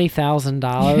 $20,000.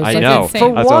 I Like know. insane.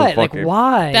 For That's what I'm what? Like fucking-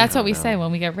 why? That's what I we don't say know.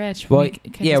 when we get rich. Well, we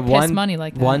can yeah, just piss money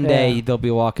like that. One day Yeah. they'll be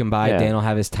walking by. Yeah. Dan will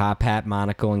have his top hat,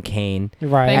 monocle, and cane,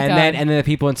 right. Thank and God. then the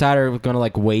people inside are going to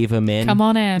like wave him in. Come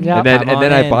on in. Yeah. And then Come and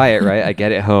then on I in. buy it, right? I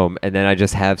get it home, and then I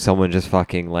just have someone just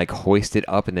fucking like hoist it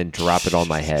up and then drop it on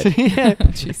my head.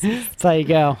 That's how you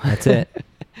go. That's it.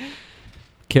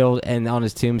 Killed, and on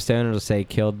his tombstone it'll say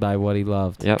 "killed by what he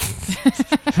loved." Yep.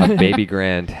 A baby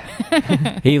grand.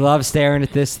 He loved staring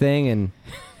at this thing, and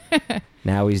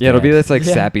now he's Yeah, it'll dead. be this like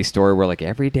sappy story where like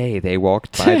every day they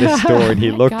walked by the store and he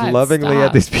looked God, lovingly stop.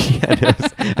 at these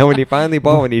pianos, and when he finally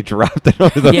bought one, he dropped it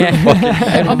over the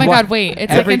fucking. Oh my God! Wait,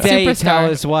 it's Every like in day he tell Superstar.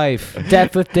 his wife,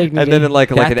 Death with dignity. And then in like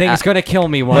 "That an thing's gonna kill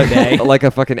me one day." like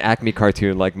a fucking Acme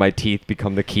cartoon, like my teeth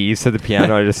become the keys to the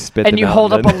piano. I just spit and them you out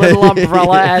hold up and a then- little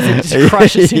umbrella as it just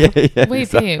crushes you. Yeah, Wait,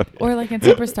 exactly. babe. Or like in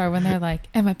Superstar when they're like,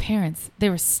 and my parents, they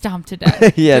were stomped to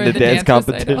death. Yeah, during the dance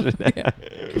recital. competition.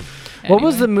 Yeah. What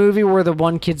was the Anyway. movie where the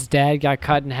one kid's dad got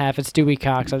cut in half? It's Dewey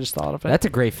Cox. I just thought of it. That's a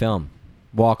great film.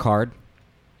 Walk Hard.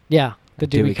 Yeah, the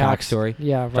Dewey Dewey Cox Cox story.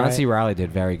 Yeah, right. John C. Reilly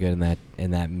did very good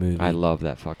in that movie. I love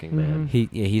that fucking man. Mhm.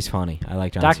 He's funny. I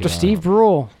like John C. Dr. Reilly. Steve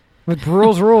Brule with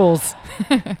Brule's Rules.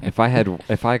 If I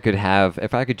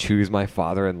could choose my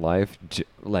father in life,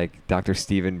 like Dr.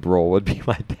 Stephen Brule would be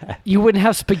my dad. You wouldn't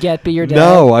have spaghetti, be your dad.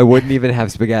 No, I wouldn't even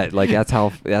have spaghetti. Like that's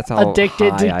how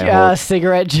Addicted high I to hold.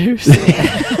 cigarette juice.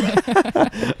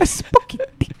 A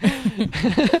spaghetti.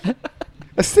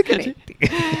 A cigarette.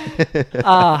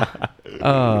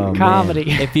 Oh, man.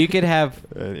 Comedy. If you could have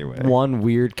Anyway. one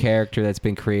weird character that's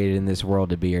been created in this world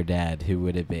to be your dad, who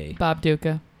would it be? Bob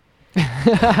Duca.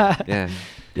 Yeah.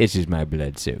 This is my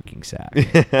blood-soaking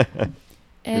side.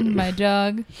 And my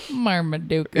dog,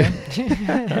 Marmaduke.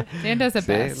 Dan does it See,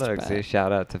 best. look, but- see,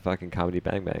 shout out to fucking Comedy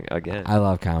Bang Bang again. I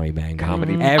love Comedy Bang Bang.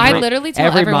 Comedy Mhm. Every, I literally tell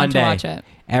every everyone Monday, to watch it.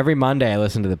 Every Monday I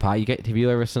listen to the pod. Have you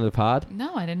ever listened to the pod?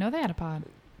 No, I didn't know they had a pod.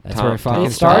 That's Tom- where it fucking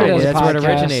It started started. as a That's where it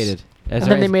podcast. originated. And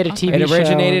then they made a TV It show.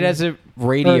 originated as a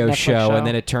radio Netflix show, show. and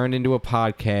then it turned into a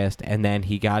podcast, and then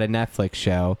he got a Netflix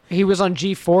show. He was on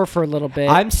G4 for a little bit.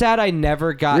 I'm sad I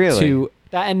never got Really? to.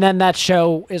 And then that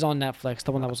show is on Netflix,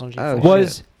 the one that was on G4.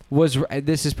 Oh, Was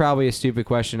this is probably a stupid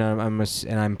question, and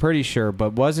I'm pretty sure,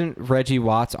 but wasn't Reggie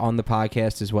Watts on the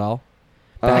podcast as well?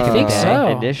 Back in the day. So.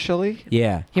 Initially,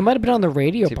 Yeah. He might have been on the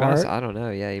radio to be part. honest, I don't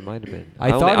know. Yeah, he might have been.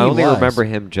 I thought only, he I only was. remember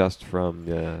him just from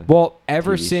the. Well,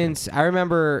 ever TV show. since I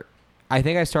remember, I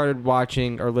think I started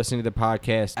watching or listening to the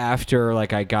podcast after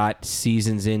like I got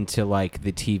seasons into like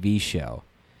the TV show,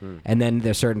 and then at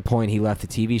a certain point he left the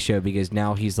TV show because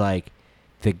now he's like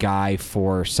the guy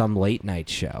for some late night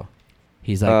show.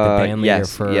 He's like the band leader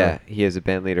yes, for. yeah, he is a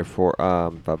band leader for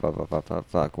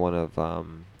fuck, one of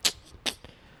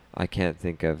I can't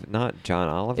think of, not John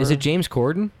Oliver. Is it James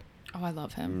Corden? Oh, I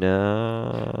love him.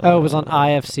 No. Oh, it was on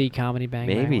IFC Comedy Bang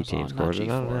Bang. Maybe was James on, not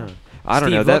Gordon. I don't G4. know. I don't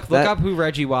Steve, know. Look up who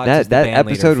Reggie Watts that is. that the band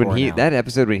episode leader when for he now. that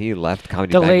episode when he left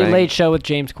Comedy The Bang Late Bang. Late Show with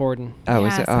James Corden. Oh,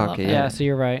 is Yes, it? I Oh, love okay, that. Yeah, yeah. so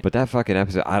you're right. But that fucking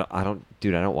episode, I don't,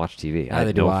 dude. I don't watch TV. I Neither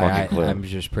have do no I. fucking clue. I'm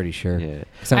just pretty sure. Yeah.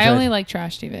 I only like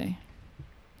trash TV.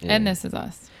 Yeah. And This Is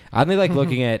Us. I only like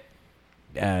looking at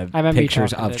I remember you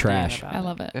pictures talking of to Dan trash. about I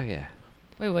love it. Oh yeah.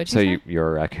 Wait, what'd So you say? you're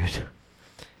a raccoon.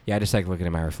 Yeah, I just like looking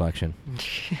at my reflection.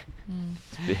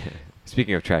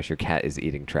 Speaking of trash, your cat is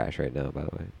eating trash right now. By the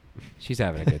way. She's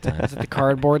having a good time. Is it the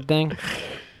cardboard thing?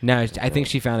 No, I think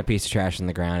she found a piece of trash in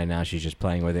the ground, and now she's just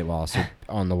playing with it while it's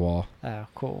on the wall. Oh,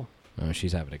 cool. Oh,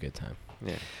 she's having a good time.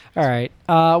 Yeah. All right.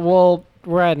 Well,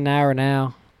 we're at an hour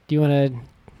now. Do you want to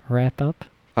wrap up?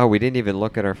 Oh, we didn't even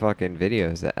look at our fucking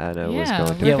videos that Anna was Yeah, going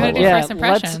we're through. gonna do yeah. first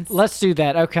impressions. Let's do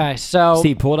that. Okay. So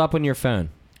Steve, pull it up on your phone.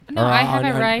 No, Or I on- have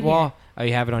it on- right well, here. Oh,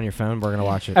 you have it on your phone? We're going to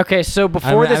watch it. okay. So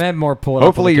before I this meant more pull it up on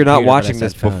Hopefully, the you're not computer, but I watching said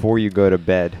this phone. before you go to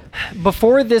bed.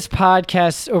 before this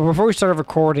podcast or before we started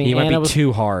recording, He might Anna be was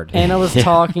too hard. Anna was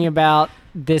talking about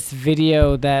this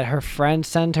video that her friend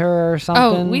sent her or something.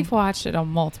 Oh, we've watched it on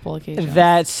multiple occasions.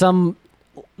 that some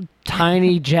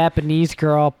tiny Japanese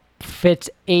girl fits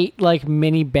 8 like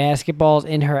mini basketballs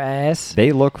in her ass.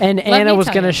 They look. And Let Anna me was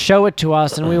tell going to you. show it to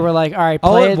us, and we were like, all right,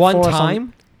 All play at it one for us on-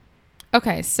 time?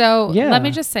 Okay, so Yeah. let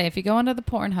me just say, if you go into the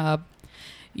Pornhub,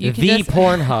 you can The just,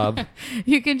 Pornhub.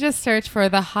 you can just search for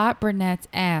the hot brunette's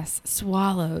ass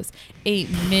swallows 8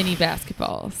 mini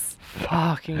basketballs.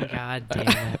 Fucking goddamn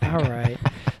it. All right.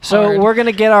 So Hard. we're going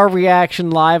to get our reaction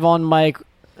live on mic.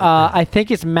 I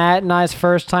think it's Matt and I's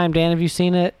first time. Dan, have you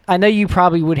seen it? I know you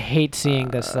probably would hate seeing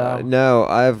this, though. No,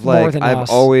 I've More than us.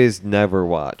 always never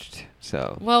watched.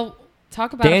 So Well,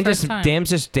 talk about it first time. Dan's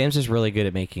just really good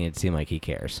at making it seem like he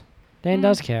cares. Dan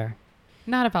does care.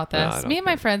 Not about No, I this. don't Me and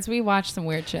my care. friends, we watch some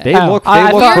weird shit. They Oh, look. They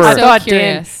I look thought, for. I So thought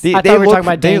Dan. curious. I thought we were talking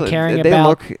about Dan caring they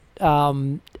about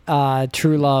look.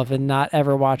 True Love and not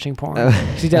ever watching porn. Oh.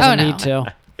 'Cause he doesn't Oh, no. need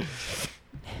to.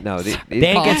 No, these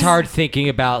Dan False. gets hard thinking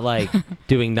about like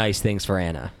doing nice things for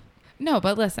Anna. No,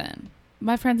 but listen,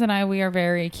 my friends and I, we are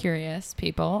very curious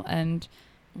people, and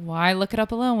why look it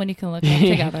up alone when you can look it up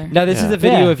together? Now this is Yeah. a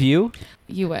video Yeah. of you.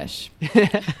 You wish.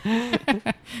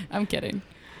 I'm kidding.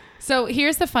 So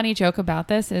here's the funny joke about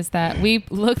this is that we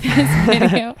looked this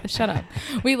video. Shut up.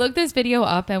 We looked this video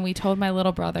up and we told my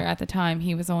little brother at the time,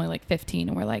 he was only like 15,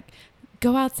 and we're like,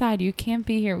 go outside. You can't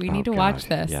be here. We need to watch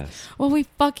this. Yes. Well, we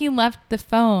fucking left the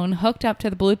phone hooked up to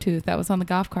the Bluetooth that was on the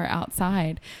golf cart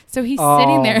outside. So he's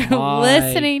sitting there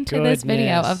listening to this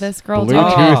video of this girl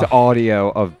Bluetooth talking.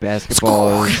 audio of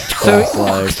basketball. So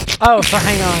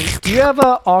hang on. Do you have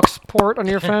a aux port on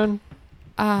your phone?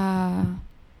 I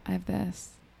have this.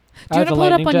 I Do you have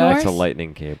want to the pull it up on lightning jack. yours? It's a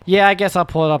lightning cable. Yeah, I guess I'll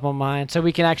pull it up on mine so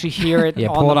we can actually hear it. Yeah,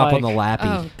 on pull the it up mic. on the lappy.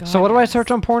 Oh, God. So what do I search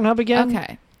on Pornhub again?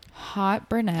 Okay. Hot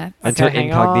brunette. Enter hang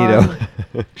incognito.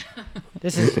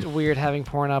 This is weird having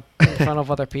porn up in front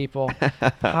of other people.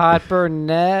 Hot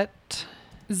brunette.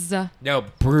 No,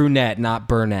 brunette, not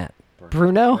Burnett.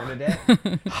 Bruno.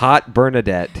 Hot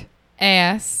Bernadette.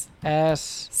 Ass.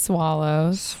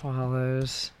 Swallows.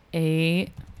 Swallows. 8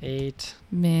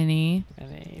 mini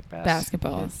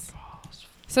basketballs.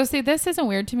 So see, this isn't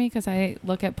weird to me because I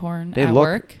look at porn at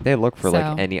work. They look for So-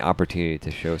 like any opportunity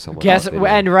to show someone. Guess else they know.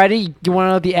 and ready? You want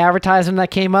to know the advertisement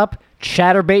that came up?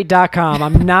 Chatterbait.com.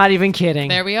 I'm not even kidding.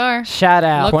 There we are. Shout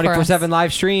out. Look for 24/7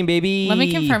 live stream, baby. Let me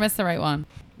confirm it's the right one.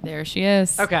 There she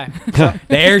is. Okay.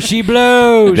 There she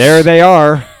blows. There they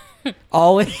are.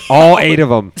 All All 8 of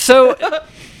them. So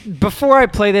before I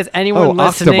play this, anyone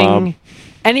listening, Octobomb.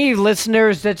 any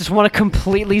listeners that just want to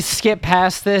completely skip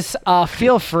past this,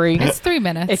 feel free. It's 3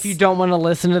 minutes. If you don't want to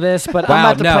listen to this, but Wow, I'm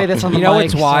about to no. play this on the You know mic.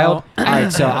 what's wild? So. All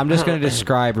right, so I'm just going to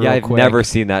describe real Yeah, I've quick. never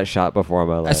seen that shot before in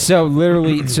my life. So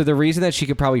literally, so the reason that she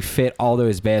could probably fit all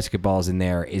those basketballs in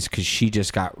there is because she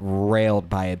just got railed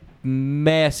by a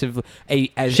massive, as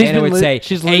She's Anna been would say,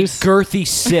 she's a loose. girthy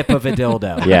sip of a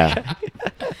dildo. Yeah.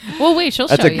 Well, wait. She'll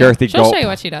That's show a you. girthy She'll gulp. show you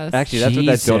what she does. Actually, that's what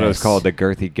that dildo is Jesus. called, the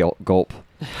girthy gulp.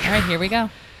 All right, here we go.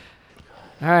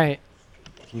 All right.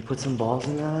 Can you put some balls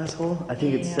in that asshole? I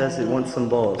think it says it wants some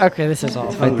balls. Okay, this is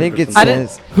awful. I think it I didn't-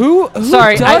 says... Who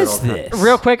Sorry, does this?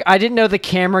 Real quick, I didn't know the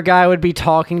camera guy would be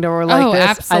talking to her like Oh, this.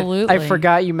 absolutely. I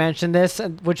forgot you mentioned this,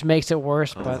 which makes it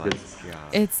worse. But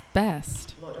It's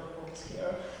best.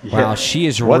 Wow, she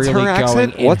is What's really her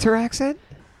accent? going. What's her accent?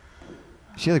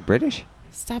 Is she like British?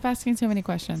 Stop asking so many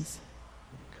questions.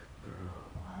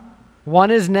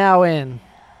 one is now in.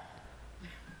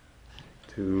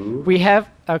 2. We have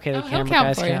the Oh, he'll camera count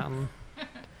guy's for you. counting.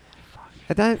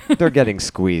 I thought they're getting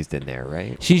squeezed in there,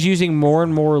 right? She's using more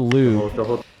and more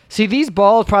lube. See, these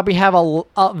balls probably have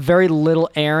a very little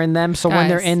air in them, so when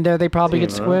they're Guys. in there, they probably get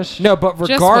squished. No, but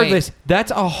Just regardless,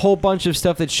 that's a whole bunch of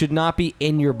stuff that should not be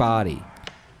in your body.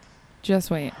 Just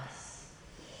wait.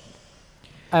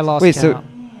 I lost Wait, so- count.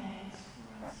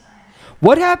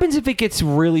 What happens if it gets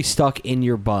really stuck in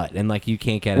your butt and like you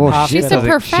can't get it? Well, out? She's a shit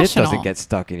professional. doesn't get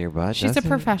stuck in your butt. She's a does it?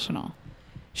 professional.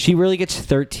 She really gets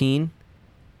 13.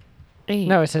 8.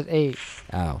 No, it says 8.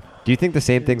 Oh. Do you think the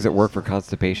same things that work for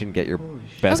constipation get your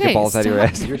basketballs out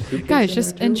of your stop. ass? Guys,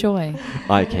 just enjoy.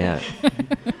 I can't.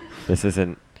 This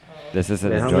isn't How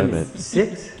many? enjoyment.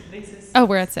 6? Oh,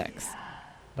 we're at 6.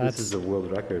 This is a world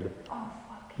record.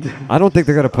 I don't think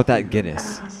they're gonna put that in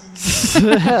Guinness.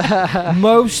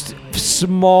 Most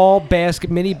small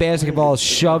mini basketballs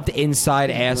shoved inside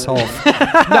asshole.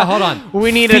 No, hold on.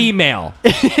 We need female.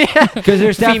 Because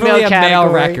there's definitely a male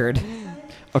category. record.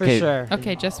 For Okay, sure.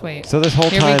 Okay, just wait. so this whole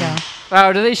Here we time, go.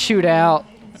 Oh, do they shoot out?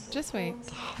 Just wait.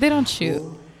 They don't shoot.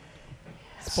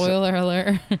 Spoiler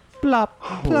alert. Plop,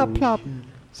 plop, plop.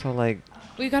 so like,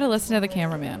 We got to listen to the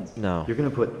cameraman. no. You're going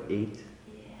to put 8?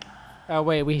 Oh,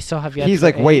 wait, we still have yet He's to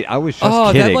like, put 8. wait, I was just Oh,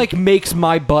 kidding. that like makes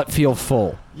my butt feel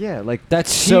full. yeah, like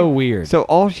That's so weird. So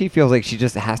all she feels like she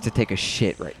just has to take a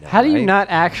shit right now. How do you right? not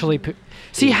actually...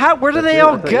 See, where do That's they it, I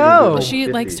all thought you were go? doing She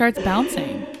like 50. starts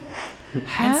bouncing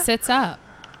and sits up.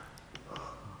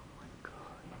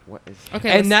 What is?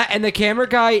 Okay. And the camera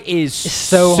guy is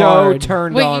so hard.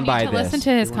 turned wait, you on need by to this. listen to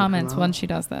his comments when she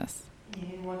does this.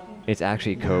 It's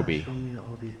actually Kobe. Show me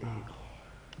all these 8.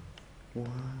 1,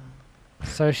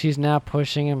 So she's now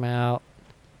pushing him out.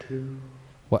 2,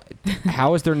 What?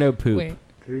 How is there no poop? Wait.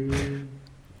 3,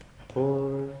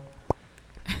 4,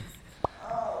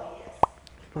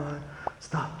 5.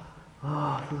 Stop.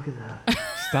 Oh, look at that.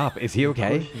 Stop. Is he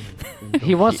okay?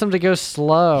 He wants them to go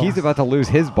slow. He's about to lose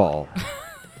his ball.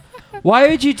 Why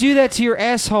would you do that to your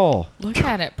asshole? Look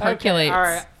at it. Okay,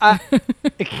 Percolates. all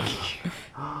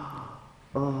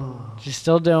right. She's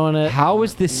still doing it. How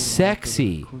is this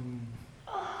sexy?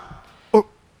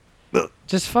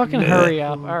 Just fucking hurry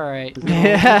up. All right.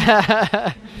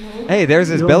 Hey, there's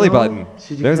his You don't belly know? button.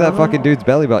 Should you There's that count fucking them? dude's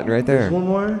belly button right There's there. one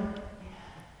more?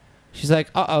 She's like,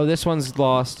 uh-oh, this one's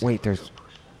lost. Wait, there's.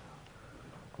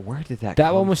 Where did that? That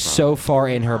come one was from? so far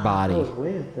in her Oh, body. it's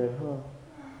way up there, huh?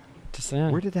 Just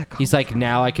saying. Where did that come He's like,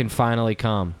 now I can finally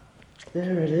come.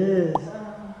 There it is.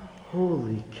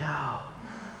 Holy cow.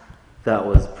 That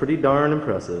was pretty darn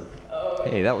impressive.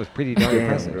 Hey, that was pretty darn Damn,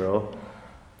 impressive. girl.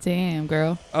 Damn,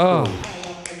 girl. Oh.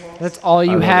 That's all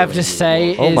you love have it. to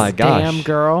say Oh is my gosh. damn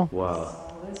girl. Wow.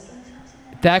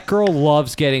 That girl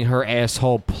loves getting her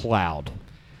asshole plowed.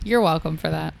 You're welcome for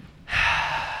that.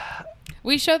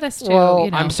 We show this too. Well,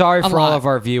 you know, I'm sorry a for all lot. of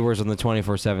our viewers on the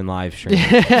 24/7 live stream.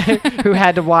 Who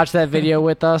had to watch that video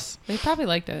with us. They probably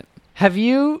liked it. Have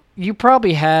you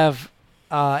probably have,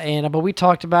 Anna, but we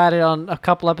talked about it on a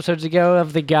couple episodes ago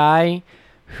of the guy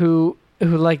who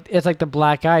like, it's like the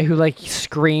black guy who like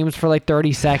screams for like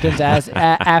 30 seconds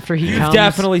after he comes. You've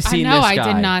definitely seen I know. this I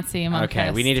guy. did not see him on Okay,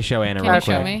 Kiss. we need to show Anna Can real you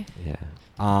quick. show me? Yeah.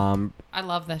 I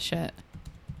love this shit.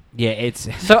 Yeah, it's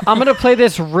So I'm going to play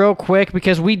this real quick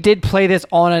because we did play this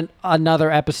on another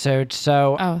episode.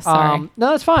 So, Oh, sorry. no,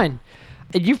 that's fine.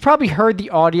 You've probably heard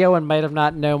the audio and might have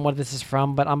not known what this is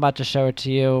from, but I'm about to show it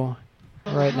to you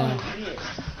right now.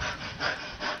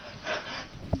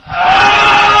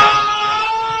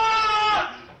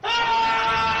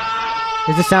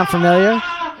 Does it sound familiar?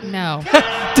 No.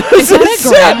 Is that a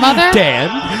grandmother?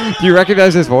 Dan. Do you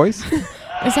recognize his voice?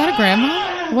 Is that a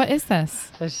grandma? What is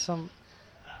this? There's some.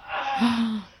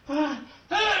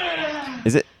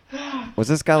 Is it? Was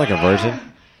this guy like a virgin?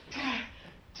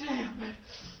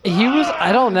 He was.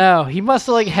 I don't know. He must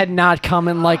have like had not come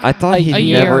in like I thought a he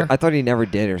year. never. I thought he never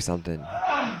did or something.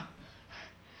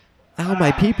 Ow,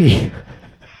 my pee-pee.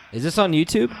 Is this on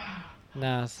YouTube?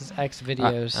 No, this is X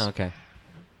videos. Okay.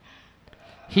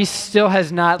 He still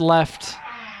has not left.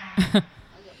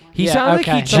 He Yeah, sounds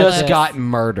okay. like he just That's it. got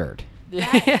murdered.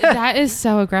 That is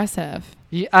so aggressive.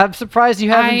 I'm surprised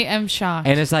you I haven't. am shocked.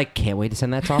 And it's like, can't wait to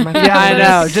send that to all my Yeah, I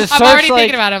know. Just I'm search already like,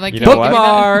 thinking about it. I'm like, You know what?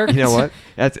 Bookmark. You know what?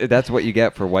 That's what you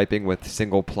get for wiping with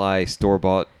single ply store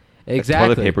bought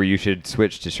Exactly. toilet paper. You should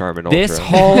switch to Charmin Ultra. This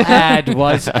whole ad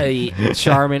was a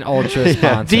Charmin Ultra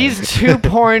sponsor. These two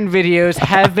porn videos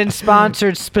have been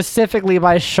sponsored specifically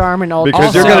by Charmin Ultra.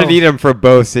 because you're Also- gonna need them for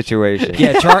both situations.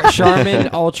 Yeah, Charmin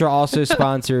Ultra also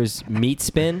sponsors Meat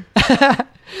Spin,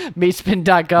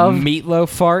 Meatspin.gov. meatloaf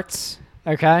farts,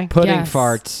 Okay. pudding Yes.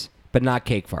 farts, but not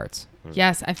cake farts.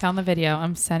 yes, I found the video.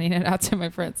 I'm sending it out to my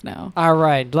friends now. All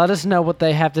right. Let us know what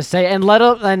they have to say, and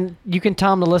and you can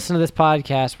tell them to listen to this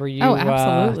podcast where you. Oh,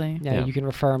 absolutely. Yeah. You can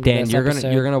refer them Dan, to this you're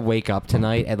episode. gonna wake up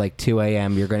tonight at like 2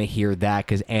 a.m. You're gonna hear that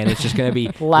because Anna's just gonna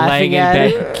be Laughing laying in at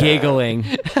bed giggling.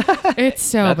 It's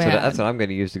so bad. That's what I'm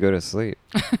gonna use to go to sleep.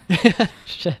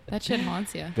 Shit. That shit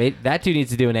haunts you. That dude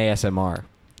needs to do an ASMR.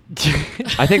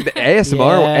 I think the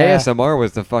ASMR Yeah. ASMR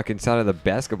was the fucking sound of the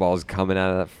basketballs coming out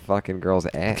of that fucking girl's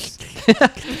ass.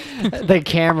 The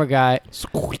camera guy.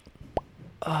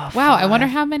 Wow, I wonder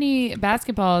how many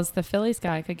basketballs the Phillies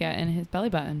guy could get in his belly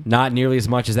button. Not nearly as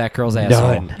much as that girl's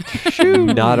asshole. None.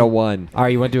 Not a one. All right,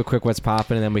 you want to do a quick what's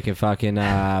popping, and then we can fucking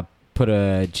put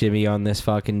a Jimmy on this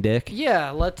fucking dick.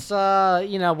 Yeah, let's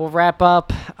we'll wrap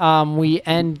up. We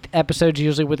end episodes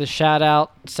usually with a shout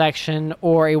out section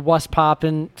or a what's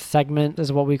poppin' segment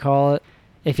is what we call it.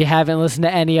 If you haven't listened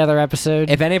to any other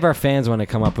episode, If any of our fans want to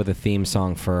come up with a theme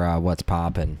song for what's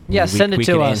poppin', Yeah, send it we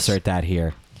to can us. insert that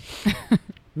here.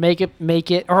 make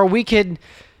it, or we could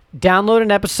download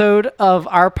an episode of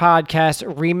our podcast,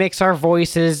 remix our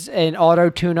voices, and auto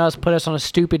tune us, put us on a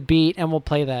stupid beat, and we'll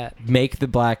play that. Make the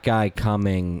black guy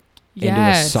coming into a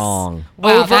Yes. song.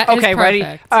 Wow, that is okay, ready?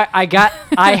 perfect. All right,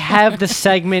 I have the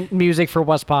segment music for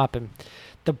what's poppin'.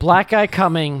 The black guy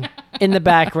coming in the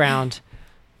background,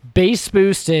 bass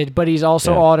boosted, but he's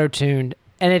also Yeah. auto tuned,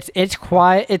 and it's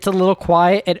quiet. It's a little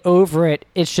quiet, and over it,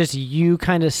 it's just you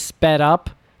kind of sped up.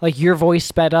 Like your voice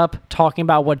sped up, talking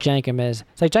about what Jankum is.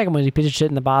 It's like Jankum was a piece of shit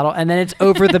in the bottle, and then it's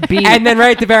over the beat. And then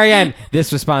right at the very end,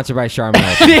 this was sponsored by Charmin.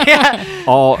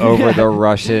 All over the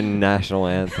Russian national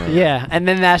anthem. Yeah, and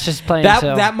then that's just playing.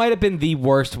 That might have been the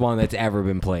worst one that's ever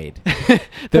been played.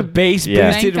 The bass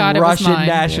Yeah. boosted Thank God it was Russian mine.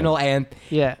 national anthem.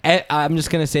 Yeah. I'm just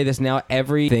gonna say this now.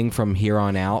 Everything from here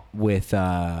on out with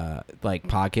like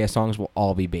podcast songs will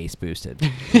all be bass boosted.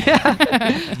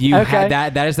 You Okay.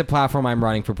 that is the platform I'm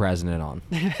running for president on.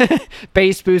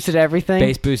 Bass boosted everything.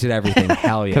 Bass boosted everything.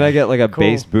 Hell yeah. Can I get like a Cool.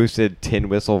 bass boosted tin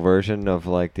whistle version of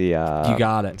like the You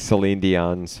got it. Celine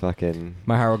Dion's fucking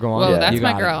My heart will go on. Whoa, Yeah. that's You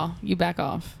my got it. girl. You back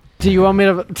off. Do you want me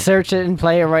to search it and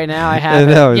play it right now? I have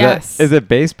it. No, Yes. is it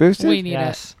bass boosted? We need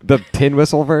Yes. The tin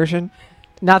whistle version?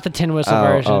 Not the tin whistle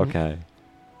version. Okay.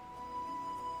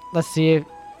 Let's see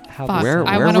how Fuck. this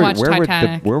I wanna watch where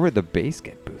Titanic. where would the bass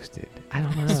get boosted? I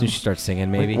don't know. As soon as she starts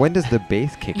singing, maybe. When does the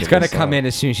bass kick in? It's gonna this come song? in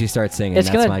as soon as she starts singing. It's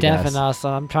That's gonna my deafen guess. us. So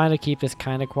I'm trying to keep this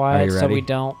kind of quiet you so we ready?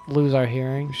 don't lose our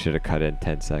hearing. Should have cut in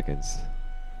 10 seconds.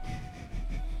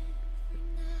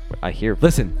 I hear.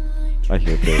 Listen. I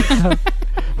hear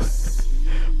bass.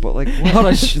 But like, what? Hold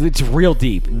on, it's real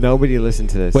deep. Nobody listened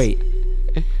to this. Wait.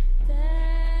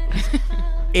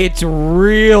 It's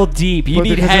real deep. You But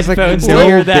need because there's, like, headphones no to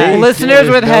hear that. bass. Listeners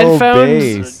with There's no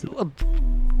headphones,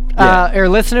 bass. or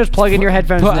listeners, plug in your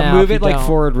headphones now. Move if it you like don't.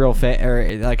 forward real fast, or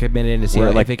like a minute in to see Where,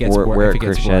 if like, it gets where if it it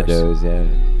gets crescendos,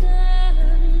 worse.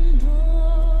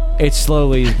 yeah. It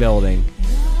slowly is building.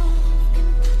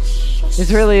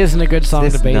 This really isn't a good song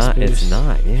It's to bass not. boost. It's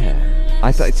not. Yeah.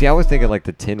 I thought. See, I was thinking like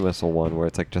the tin whistle one, where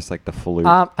it's like just like the flute,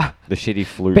 the shitty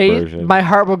flute version. My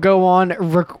heart will go on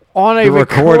on a The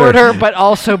recorder. recorder, but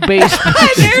also bass.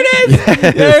 There it is.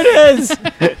 There it is.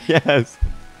 Yes.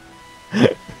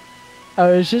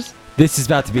 Oh, it's just. This is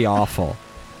about to be awful.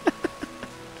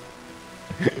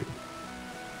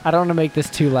 I don't want to make this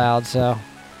too loud, so.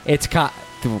 It's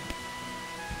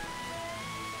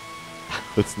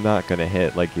It's not gonna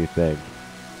hit like you think.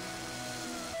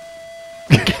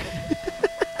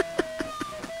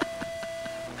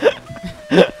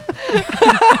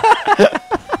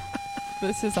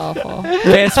 This is awful.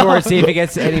 fast forward, see if it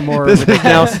gets any more. This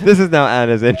is now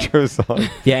Anna's intro song.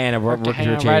 Yeah, Anna, we're hang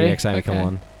on, changing ready? next time you come Okay.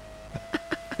 on.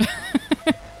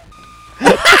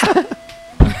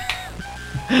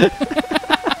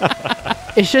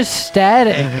 It's just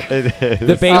static. It is.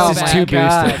 The bass Oh is my too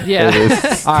God. boosted. Yeah. It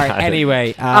is All right. static.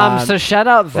 Anyway, So shout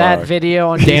out that fuck. video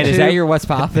on Dan, YouTube. is that your what's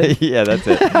poppin'? Yeah, that's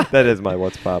it. That is my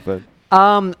what's poppin'.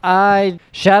 I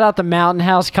shout out the Mountain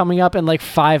House coming up in like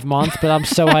 5 months, but I'm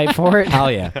so hyped for it.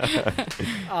 Hell yeah.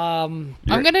 I'm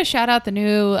gonna shout out the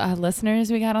new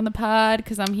listeners we got on the pod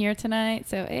because I'm here tonight.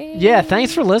 So hey. Yeah,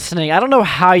 thanks for listening. I don't know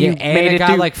how you Yeah, made Anna it got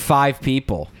through. like 5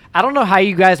 people. I don't know how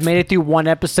you guys made it through one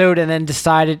episode and then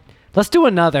decided let's do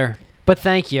another. But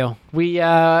thank you. We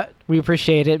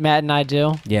appreciate it. Matt and I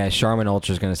do. Yeah, Charmin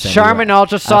Ultra's gonna send Charmin you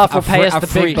Ultra Soft will pay us a the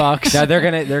free- big bucks. No, they're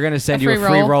gonna send A you a free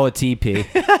free roll? roll of TP.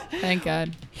 Thank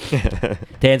God.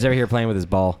 Dan's over here playing with his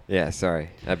ball. Yeah, sorry.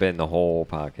 I've been the whole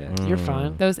podcast. You're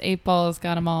fine. Those 8 balls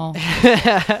got them all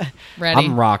ready.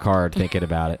 I'm rock hard thinking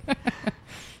about it.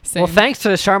 Same. Well, thanks to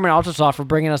the Charmin Ultra Soft for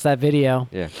bringing us that video.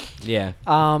 Yeah. Yeah,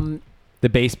 Um, the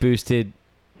bass boosted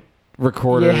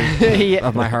recorder yeah.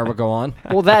 of My Heart Will Go On.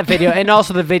 Well, that video and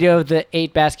also the video of the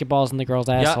 8 basketballs in the girl's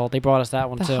asshole. They brought us that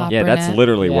one The too. hop- Yeah, that's Brunette.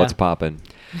 literally Yeah. what's poppin'.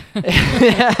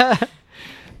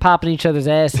 Popping each other's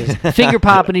asses, finger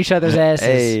popping each other's asses.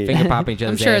 Hey. Finger popping each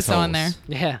other's I'm sure it's on there. assholes.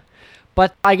 Yeah.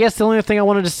 But I guess the only thing I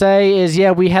wanted to say is, yeah,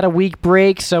 we had a week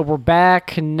break, so we're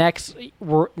back. Next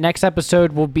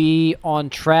episode will be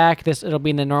on track. It'll be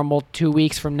in the normal 2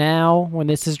 weeks from now when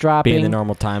this is dropping. Be in the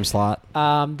normal time slot.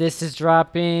 This is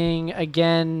dropping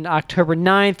again October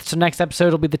 9th, so next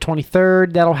episode will be the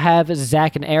 23rd. That'll have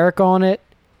Zach and Eric on it,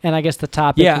 and I guess the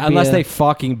topic. Yeah, will unless be they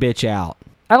fucking bitch out.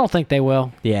 I don't think they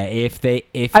will. Yeah, if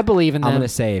I believe in I'm them. gonna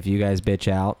say if you guys bitch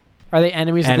out, Are they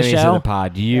enemies of the enemies show? of the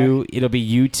pod, it'll be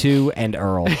you two and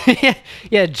Earl.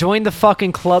 Yeah, join the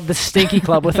fucking club, the stinky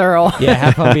club with Earl. Yeah,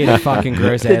 have fun being a fucking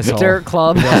gross the asshole. dirt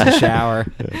club. Who wants to shower.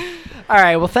 All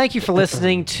right. Well, thank you for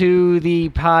listening to the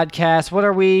podcast. What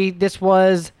are we? This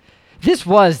was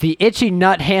the Itchy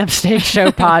Nut Ham Steak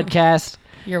Show podcast.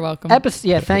 You're welcome.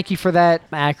 Yeah, thank you for that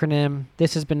acronym.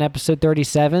 This has been episode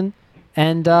 37.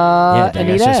 And Yeah, and I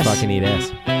eat guess just ass. fucking eat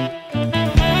ass.